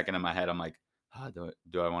every second in my head, I'm like,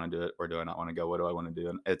 do I want to do it or do I not want to go? What do I want to do?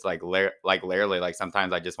 And it's like literally, like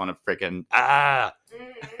sometimes I just want to freaking Yeah.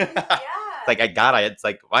 It's like, it's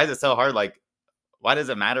like, why is it so hard? Like, why does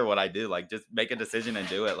it matter what I do? Like, just make a decision and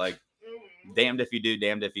do it. Like, damned if you do,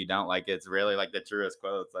 damned if you don't. Like, it's really like the truest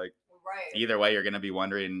quote. It's like, either way, you're going to be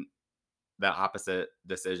wondering the opposite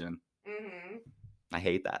decision. I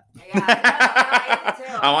hate that. Yeah, I know. No, I hate it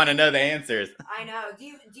too. I want to know the answers. I know. Do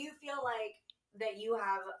you feel like that you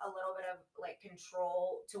have a little bit of like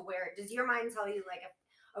control to where does your mind tell you like,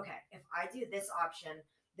 if I do this option,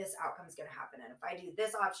 this outcome's going to happen, and if I do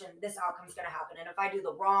this option, this outcome's going to happen, and if I do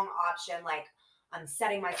the wrong option, like I'm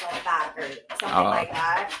setting myself back or something like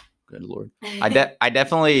that. Good Lord. I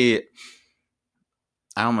definitely,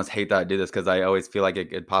 I almost hate that I do this because I always feel like it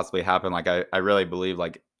could possibly happen. Like I really believe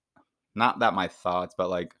like, not that my thoughts, but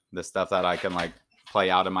like the stuff that I can like play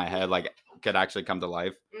out in my head, like could actually come to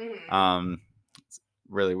life. It's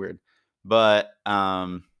really weird. But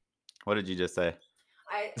what did you just say?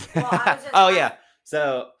 I was just yeah.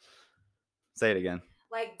 So say it again.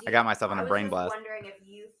 Like, I got myself in a brain blast. I was wondering if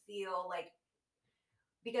you feel like,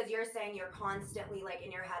 because you're saying you're constantly like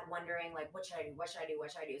in your head wondering like, what should I do? What should I do?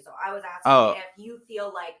 What should I do? So I was asking if you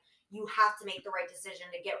feel like you have to make the right decision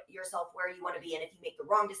to get yourself where you want to be. And if you make the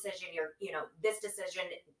wrong decision, this decision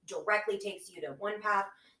directly takes you to one path.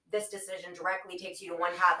 This decision directly takes you to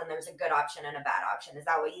one path, and there's a good option and a bad option. Is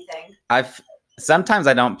that what you think? Sometimes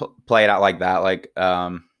I don't play it out like that. Like,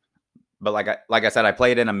 but like I said, I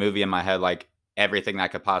played in a movie in my head, like everything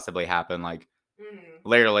that could possibly happen. Like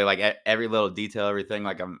literally like every little detail, everything.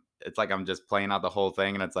 Like it's like I'm just playing out the whole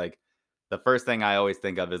thing. And it's like, the first thing I always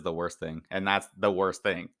think of is the worst thing. And that's the worst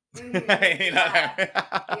thing. Yeah.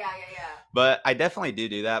 But I definitely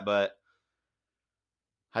do that. But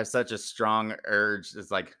I have such a strong urge.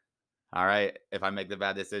 It's like, all right, if I make the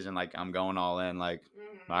bad decision, like I'm going all in, like,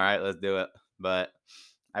 all right, let's do it. But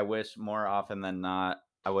I wish more often than not,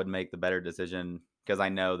 I would make the better decision because I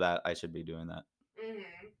know that I should be doing that.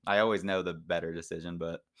 I always know the better decision,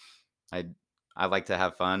 but I like to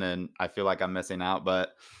have fun and I feel like I'm missing out.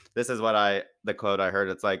 But this is the quote I heard.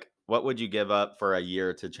 It's like, what would you give up for a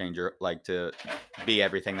year to change your, like, to be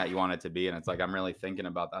everything that you want it to be? And it's like, I'm really thinking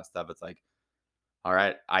about that stuff. It's like, all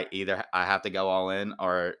right, I have to go all in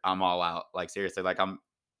or I'm all out. Like, seriously, like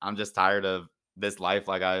I'm just tired of this life.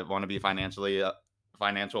 Like, I want to be financial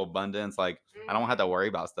abundance. Like, I don't have to worry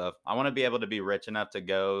about stuff. I want to be able to be rich enough to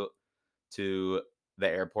go to the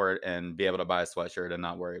airport and be able to buy a sweatshirt and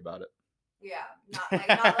not worry about it. Yeah, not look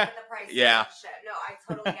at the price. Yeah. Shit. No, I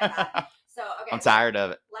totally get that. So, okay. I'm tired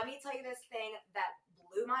of it. Let me tell you this thing that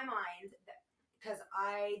blew my mind because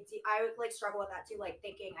I like struggle with that too, like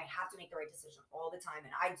thinking I have to make the right decision all the time.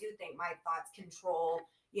 And I do think my thoughts control,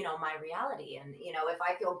 my reality. And, if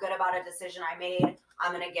I feel good about a decision I made,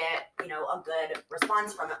 I'm going to get, a good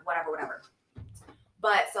response from it, whatever.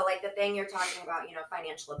 But so like the thing you're talking about,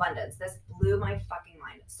 financial abundance, this blew my fucking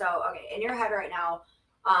mind. So, okay, in your head right now,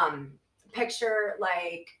 picture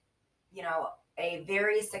like, a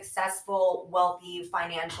very successful, wealthy,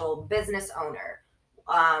 financial business owner.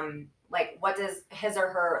 Like what does his or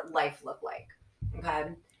her life look like?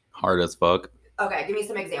 Okay. Hard as fuck. Okay, give me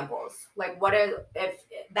some examples. Like what is, if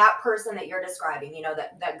that person that you're describing,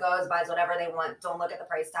 that goes, buys whatever they want, don't look at the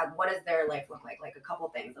price tag, what does their life look like? Like a couple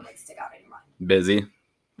things that like stick out in your mind. Busy.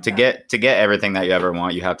 Okay. To get everything that you ever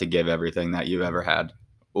want, you have to give everything that you ever had.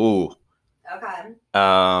 Ooh. Okay.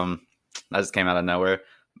 That just came out of nowhere.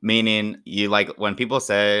 Meaning you like when people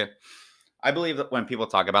say, I believe that when people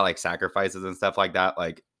talk about like sacrifices and stuff like that,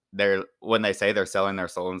 like when they say they're selling their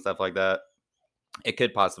soul and stuff like that, it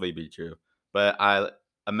could possibly be true. But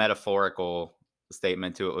a metaphorical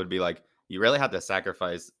statement to it would be like, you really have to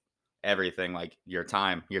sacrifice everything, like your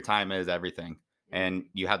time. Your time is everything. And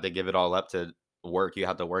you have to give it all up to work. You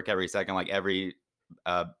have to work every second. Like every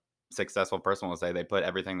successful person will say they put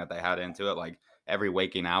everything that they had into it. Like every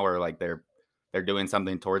waking hour, like they're doing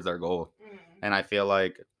something towards their goal. And I feel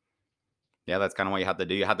like, yeah, that's kind of what you have to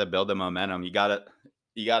do. You have to build the momentum. You gotta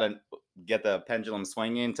get the pendulum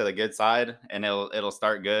swinging to the good side, and it'll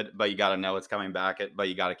start good. But you gotta know it's coming back. But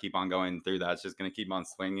you gotta keep on going through that. It's just gonna keep on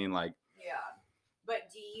swinging. Like, yeah. But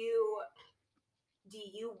do you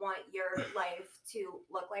want your life to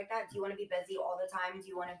look like that? Do you want to be busy all the time? Do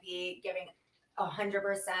you want to be giving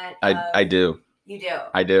 100%? I do. You do.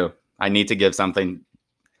 I do. I need to give something.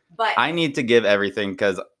 But I need to give everything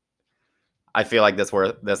because I feel like this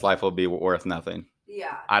life will be worth nothing.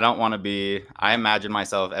 Yeah. I don't want to be. I imagine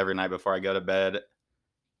myself every night before I go to bed,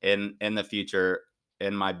 in the future,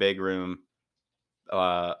 in my big room,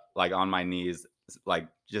 like on my knees, like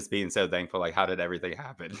just being so thankful. Like, how did everything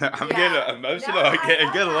happen? I'm getting emotional.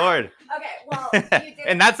 No, Good Lord. Okay, well, you did.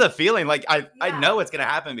 And that's a feeling. Like I know it's gonna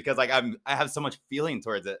happen because like I have so much feeling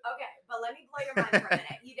towards it. Okay, but let me blow your mind for a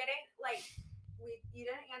minute. You didn't like you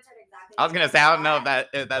didn't answer it exactly. I was gonna say I don't know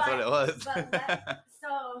if that's what it was.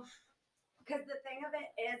 So because the thing of it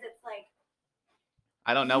is, it's like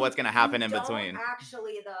I don't know what's gonna happen in between.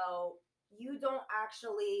 Actually, though, you don't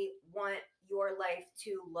actually want your life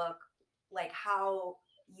to look like how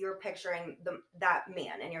you're picturing that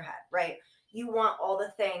man in your head, right? You want all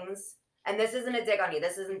the things, and this isn't a dig on you.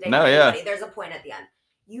 This isn't dig on anybody. Yeah. There's a point at the end.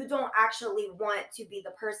 You don't actually want to be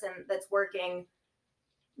the person that's working,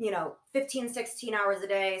 15, 16 hours a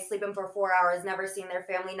day, sleeping for 4 hours, never seeing their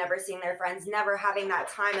family, never seeing their friends, never having that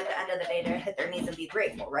time at the end of the day to hit their knees and be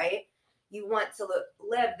grateful, right? You want to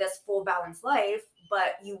live this full balanced life,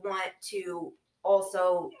 but you want to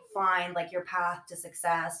also find like your path to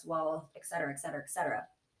success, wealth, et cetera, et cetera, et cetera.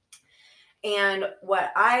 And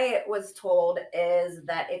what I was told is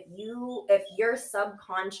that if your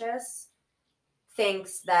subconscious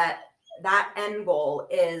thinks that end goal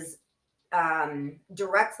is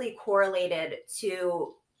directly correlated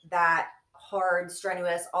to that hard,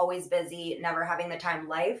 strenuous, always busy, never having the time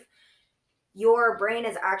life, your brain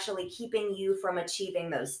is actually keeping you from achieving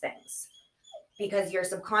those things because you're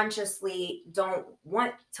subconsciously don't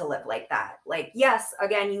want to live like that. Like, yes,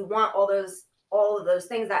 again, you want all of those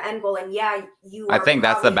things, that end goal, and yeah, I think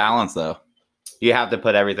that's the balance, though. You have to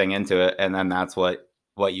put everything into it, and then that's what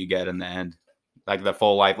you get in the end. Like the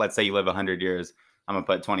full life. Let's say you live 100 years. I'm gonna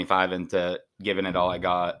put 25 into giving it all I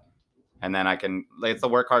got. And then it's the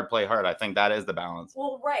work hard, play hard. I think that is the balance.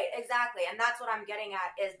 Well, right, exactly. And that's what I'm getting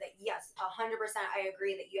at is that, yes, 100% I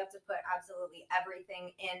agree that you have to put absolutely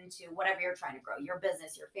everything into whatever you're trying to grow, your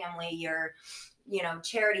business, your family, your,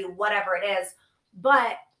 charity, whatever it is.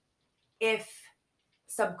 But if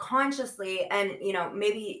subconsciously, and,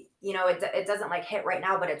 maybe, it doesn't like hit right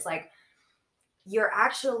now, but it's like, you're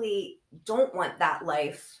actually don't want that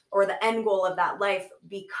life or the end goal of that life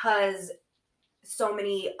because so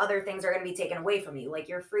many other things are going to be taken away from you, like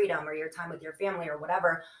your freedom or your time with your family or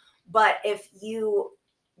whatever. But if you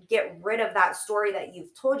get rid of that story that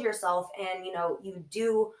you've told yourself and, you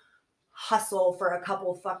do hustle for a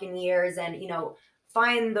couple fucking years and,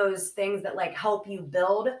 find those things that like help you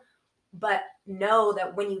build, but know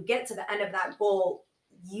that when you get to the end of that goal,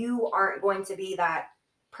 you aren't going to be that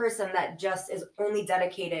person that just is only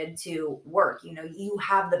dedicated to work. You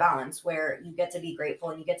have the balance where you get to be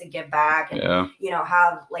grateful and you get to give back and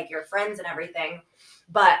have like your friends and everything.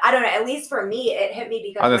 But I don't know, at least for me it hit me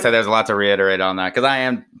because I was gonna say there's a lot to reiterate on that because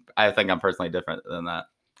I think I'm personally different than that.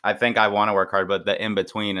 I think I want to work hard, but the in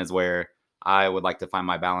between is where I would like to find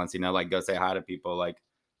my balance, like go say hi to people. Like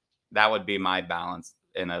that would be my balance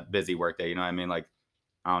in a busy work day. You know what I mean? Like,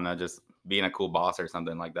 I don't know, just being a cool boss or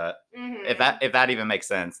something like that. Mm-hmm. If that even makes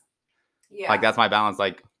sense. Yeah. Like that's my balance.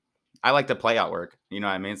 Like I like to play out work. You know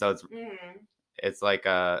what I mean? So it's like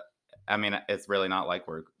it's really not like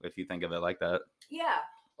work if you think of it like that. Yeah.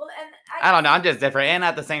 Well, and I don't know. I'm just different, and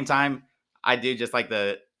at the same time, I do just like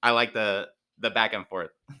the back and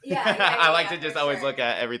forth. Yeah. I like to just always look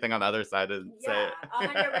at everything on the other side and say it. 100%.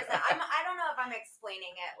 I don't know if I'm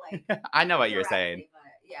explaining it like. I know what you're saying. But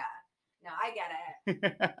yeah. No, I get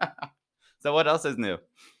it. So what else is new?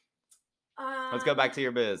 Let's go back to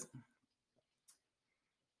your biz.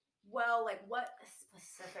 Well, like what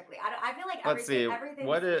specifically? I feel like everything's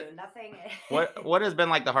new. Nothing. What has been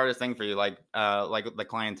like the hardest thing for you? Like the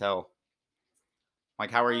clientele. Like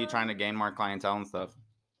how are you trying to gain more clientele and stuff?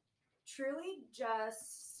 Truly,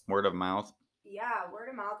 just word of mouth. Yeah, word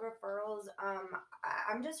of mouth referrals.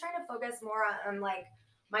 I'm just trying to focus more on like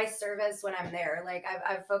my service when I'm there. Like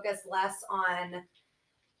I've focused less on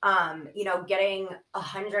getting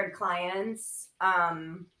 100 clients,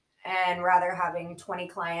 and rather having 20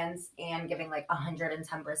 clients and giving like 110%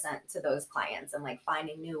 to those clients and like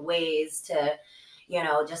finding new ways to,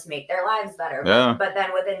 just make their lives better. Yeah. But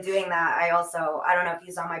then within doing that, I don't know if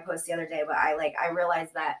you saw my post the other day, but I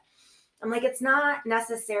realized that I'm like, it's not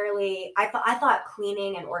necessarily, I thought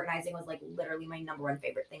cleaning and organizing was like literally my number one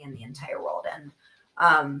favorite thing in the entire world. And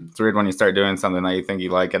it's weird when you start doing something that you think you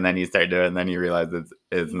like and then you start doing it and then you realize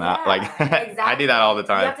it's not like exactly. I do that all the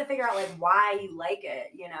time. You have to figure out like why you like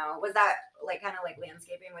it, Was that like kind of like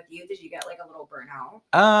landscaping with you? Did you get like a little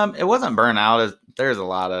burnout? It wasn't burnout. There's a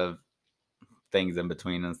lot of things in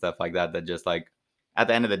between and stuff like that just like at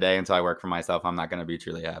the end of the day until I work for myself, I'm not going to be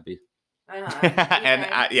truly happy.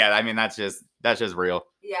 And that's just real.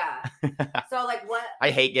 Yeah. So like what? I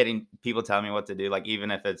hate getting people telling me what to do. Like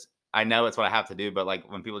even if I know it's what I have to do, but like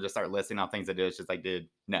when people just start listing off things to do, it's just like, dude,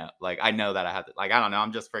 no. Like I know that I have to. Like I don't know.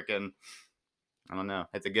 I'm just freaking. I don't know.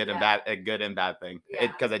 It's a good and bad thing.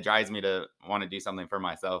 Because it drives me to want to do something for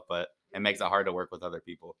myself, but it makes it hard to work with other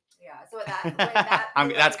people. Yeah. So that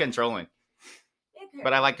that's controlling. It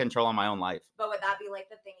But I like controlling my own life. But would that be like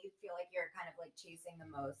the thing you feel like you're kind of like chasing the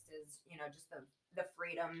most is, just the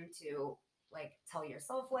freedom to like tell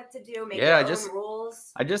yourself what to do, make your own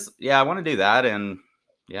rules? I want to do that. And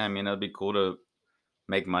yeah, I mean, it'd be cool to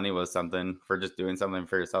make money with something for just doing something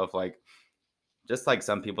for yourself. Like, just like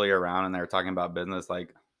some people you're around and they're talking about business,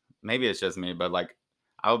 like maybe it's just me, but like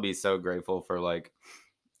I would be so grateful for like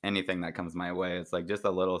anything that comes my way. It's like just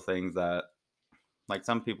the little things that like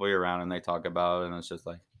some people you're around and they talk about, and it's just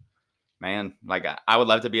like, man, like I would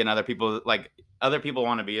love to be in other people, like other people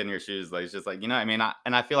want to be in your shoes. Like it's just like, what I mean?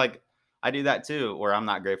 And I feel like I do that too, where I'm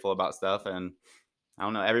not grateful about stuff, and I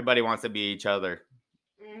don't know, everybody wants to be each other.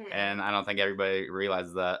 Mm-hmm. And I don't think everybody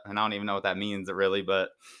realizes that. And I don't even know what that means really,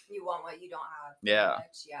 but you want what you don't have. Yeah.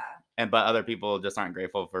 Much. Yeah. But other people just aren't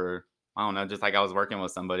grateful for, I don't know, just like I was working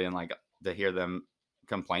with somebody and like to hear them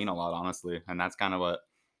complain a lot, honestly. And that's kind of what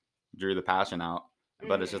drew the passion out.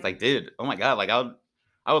 But it's just like, dude, oh my God, like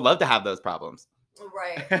I would love to have those problems.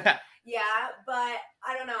 Right. Yeah, but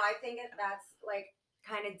I don't know. I think that's like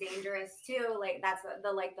kind of dangerous too. Like that's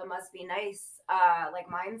the must be nice like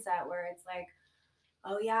mindset where it's like,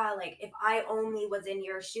 oh yeah, like if I only was in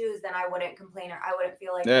your shoes, then I wouldn't complain or I wouldn't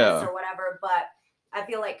feel like this or whatever. But I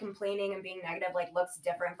feel like complaining and being negative like looks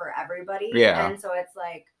different for everybody. Yeah. And so it's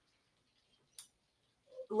like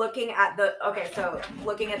looking at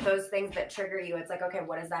those things that trigger you, it's like, okay,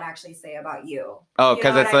 what does that actually say about you? Oh,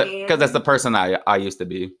 because it's the person I used to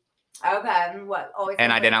be. Okay. What always?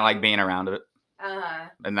 And I didn't like being around it.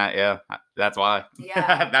 And that's why.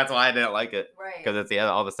 Yeah. That's why I didn't like it. Right. Because it's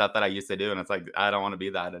all the stuff that I used to do, and it's like I don't want to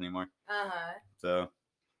be that anymore. So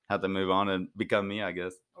have to move on and become me, I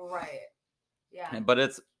guess. Right. Yeah. But I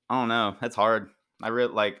don't know, it's hard.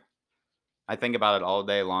 I think about it all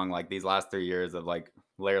day long. Like these last 3 years of like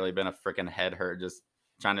literally been a freaking head hurt, just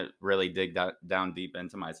trying to really dig down deep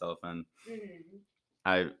into myself, and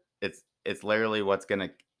it's literally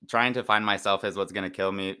trying to find myself is what's gonna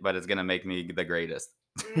kill me, but it's gonna make me the greatest.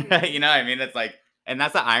 You know what I mean? It's like, and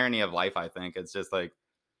that's the irony of life. I think it's just like,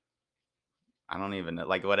 I don't even know,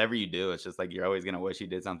 like whatever you do, it's just like you're always gonna wish you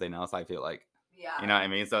did something else. I feel like, yeah, you know what I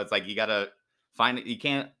mean? So it's like you gotta find it. You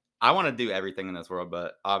can't. I want to do everything in this world,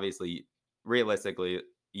 but obviously, realistically,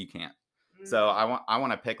 you can't. So I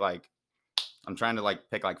want to pick like, I'm trying to like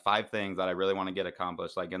pick like 5 things that I really want to get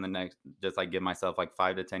accomplished, like in the next, just like give myself like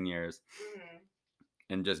 5 to 10 years,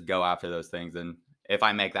 and just go after those things. And if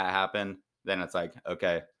I make that happen, then it's like,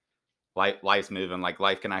 okay, life's moving, like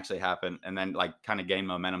life can actually happen, and then like kind of gain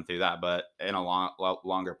momentum through that, but in a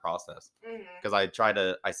longer process. Because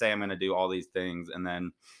I say I'm going to do all these things, and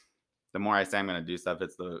then the more I say I'm going to do stuff,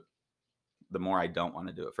 it's the more I don't want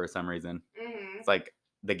to do it for some reason. It's like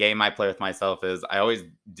the game I play with myself is I always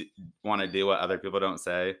want to do what other people don't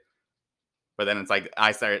say, but then it's like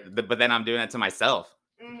but then I'm doing it to myself.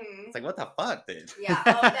 It's like, what the fuck, dude? Yeah.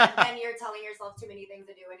 Oh, then you're telling yourself too many things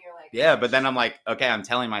to do, and you're like, yeah. But then I'm like, okay, I'm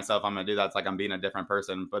telling myself I'm gonna do that. It's like I'm being a different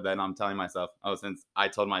person. But then I'm telling myself, oh, since I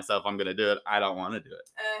told myself I'm gonna do it, I don't want to do it.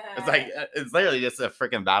 It's like it's literally just a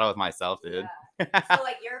freaking battle with myself, dude. Yeah. So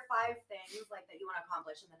like your 5 things like that you want to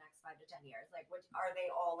accomplish in the next 5 to 10 years, like which are they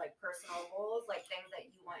all like personal goals, like things that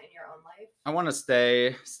you want in your own life? I want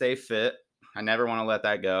to stay fit. I never want to let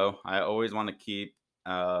that go. I always want to keep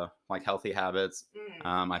like healthy habits.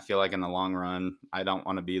 I feel like in the long run, I don't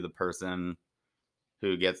want to be the person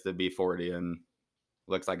who gets to be 40 and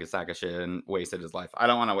looks like a sack of shit and wasted his life. I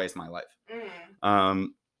don't want to waste my life.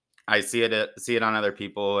 I see it on other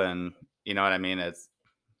people, and you know what I mean. It's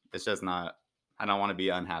just not. I don't want to be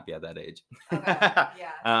unhappy at that age. Okay.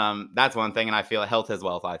 Yeah. That's one thing, and I feel health is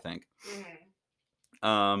wealth, I think.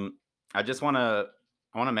 I just want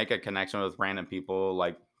to make a connection with random people,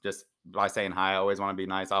 like just by saying hi. I always want to be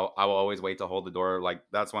nice. I will always wait to hold the door. Like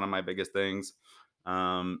that's one of my biggest things.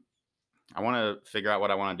 I want to figure out what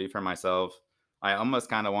I want to do for myself. I almost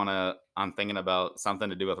kind of I'm thinking about something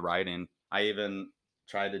to do with writing. I even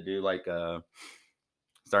tried to do like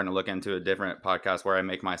starting to look into a different podcast where I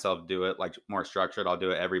make myself do it like more structured. I'll do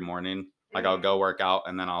it every morning. Like I'll go work out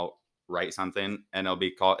and then I'll write something, and it'll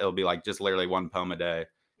be like just literally 1 poem a day,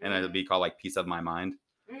 and it'll be called like Piece of My Mind.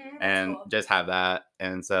 And cool. Just have that.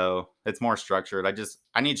 And so it's more structured.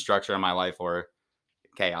 I need structure in my life or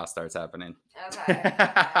chaos starts happening. Okay.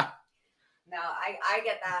 No, I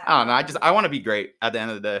get that. I don't know. I want to be great at the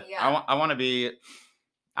end of the day. Yeah. I want to be,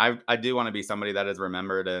 I do want to be somebody that is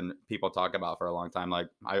remembered and people talk about for a long time. Like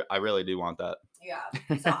I really do want that. Yeah.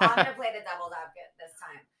 So I'm going to play the devil's advocate this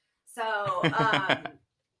time. So,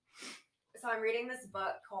 so I'm reading this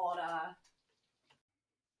book called,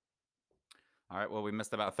 all right. Well, we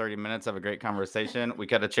missed about 30 minutes of a great conversation. We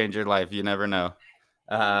could have changed your life. You never know.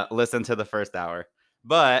 Listen to the first hour.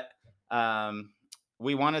 But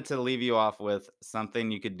we wanted to leave you off with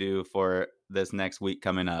something you could do for this next week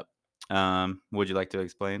coming up. Would you like to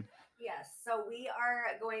explain? Yes. So we are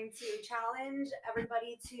going to challenge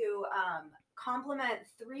everybody to compliment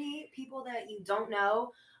 3 people that you don't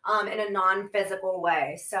know in a non-physical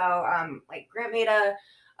way. So like Grant made a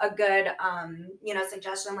good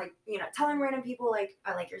suggestion, like telling random people like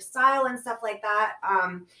I like your style and stuff like that.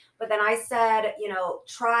 But then I said,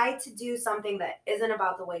 try to do something that isn't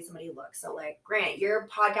about the way somebody looks. So like Grant, your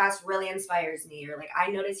podcast really inspires me, or like I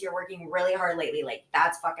notice you're working really hard lately. Like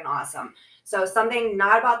that's fucking awesome. So something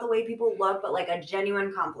not about the way people look, but like a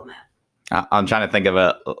genuine compliment. I'm trying to think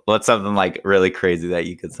of what's something like really crazy that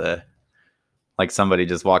you could say. Like somebody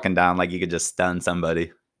just walking down, like you could just stun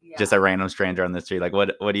somebody. Yeah. Just a random stranger on the street. Like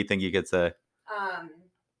what do you think you could say?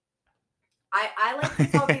 I like to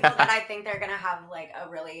tell people that I think they're gonna have like a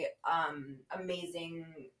really amazing,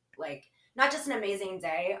 like not just an amazing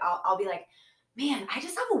day. I'll be like, man, I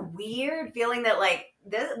just have a weird feeling that like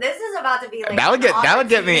this is about to be like that would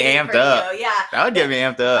get me amped up. Yeah, that would get me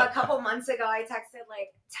amped up. A couple months ago, I texted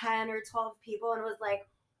like 10 or 12 people and was like,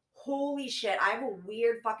 holy shit, I have a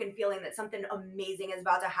weird fucking feeling that something amazing is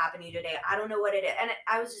about to happen to you today. I don't know what it is. And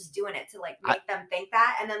I was just doing it to like make them think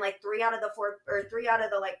that. And then like 3 out of the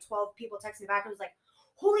like 12 people texted me back and was like,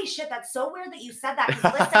 holy shit, that's so weird that you said that.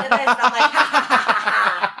 Because listen to this. And I'm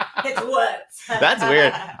like, it's worked. That's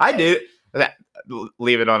weird. I do that.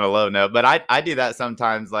 Leave it on a low note, but I do that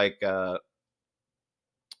sometimes. Like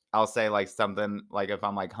I'll say like something like if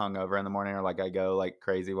I'm like hungover in the morning or like I go like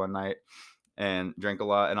crazy one night and drink a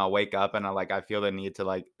lot and I'll wake up and I feel the need to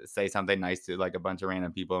like say something nice to like a bunch of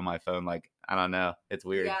random people on my phone. Like I don't know, it's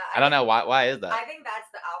weird. Yeah, I don't know why is that. I think that's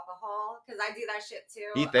the alcohol because I do that shit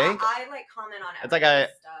too. You think? I like comment on it's like stuff.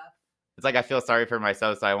 It's like I feel sorry for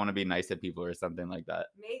myself, so I want to be nice to people or something like that.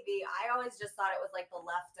 Maybe. I always just thought it was like the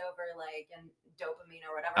leftover, like, and dopamine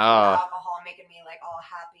or whatever, alcohol making me like all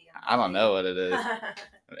happy. I don't know what it is.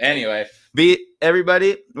 Anyway,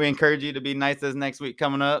 everybody, we encourage you to be nice this next week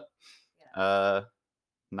coming up. Yeah.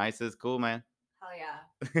 Nice is cool, man. Hell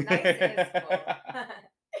yeah. Nice is cool.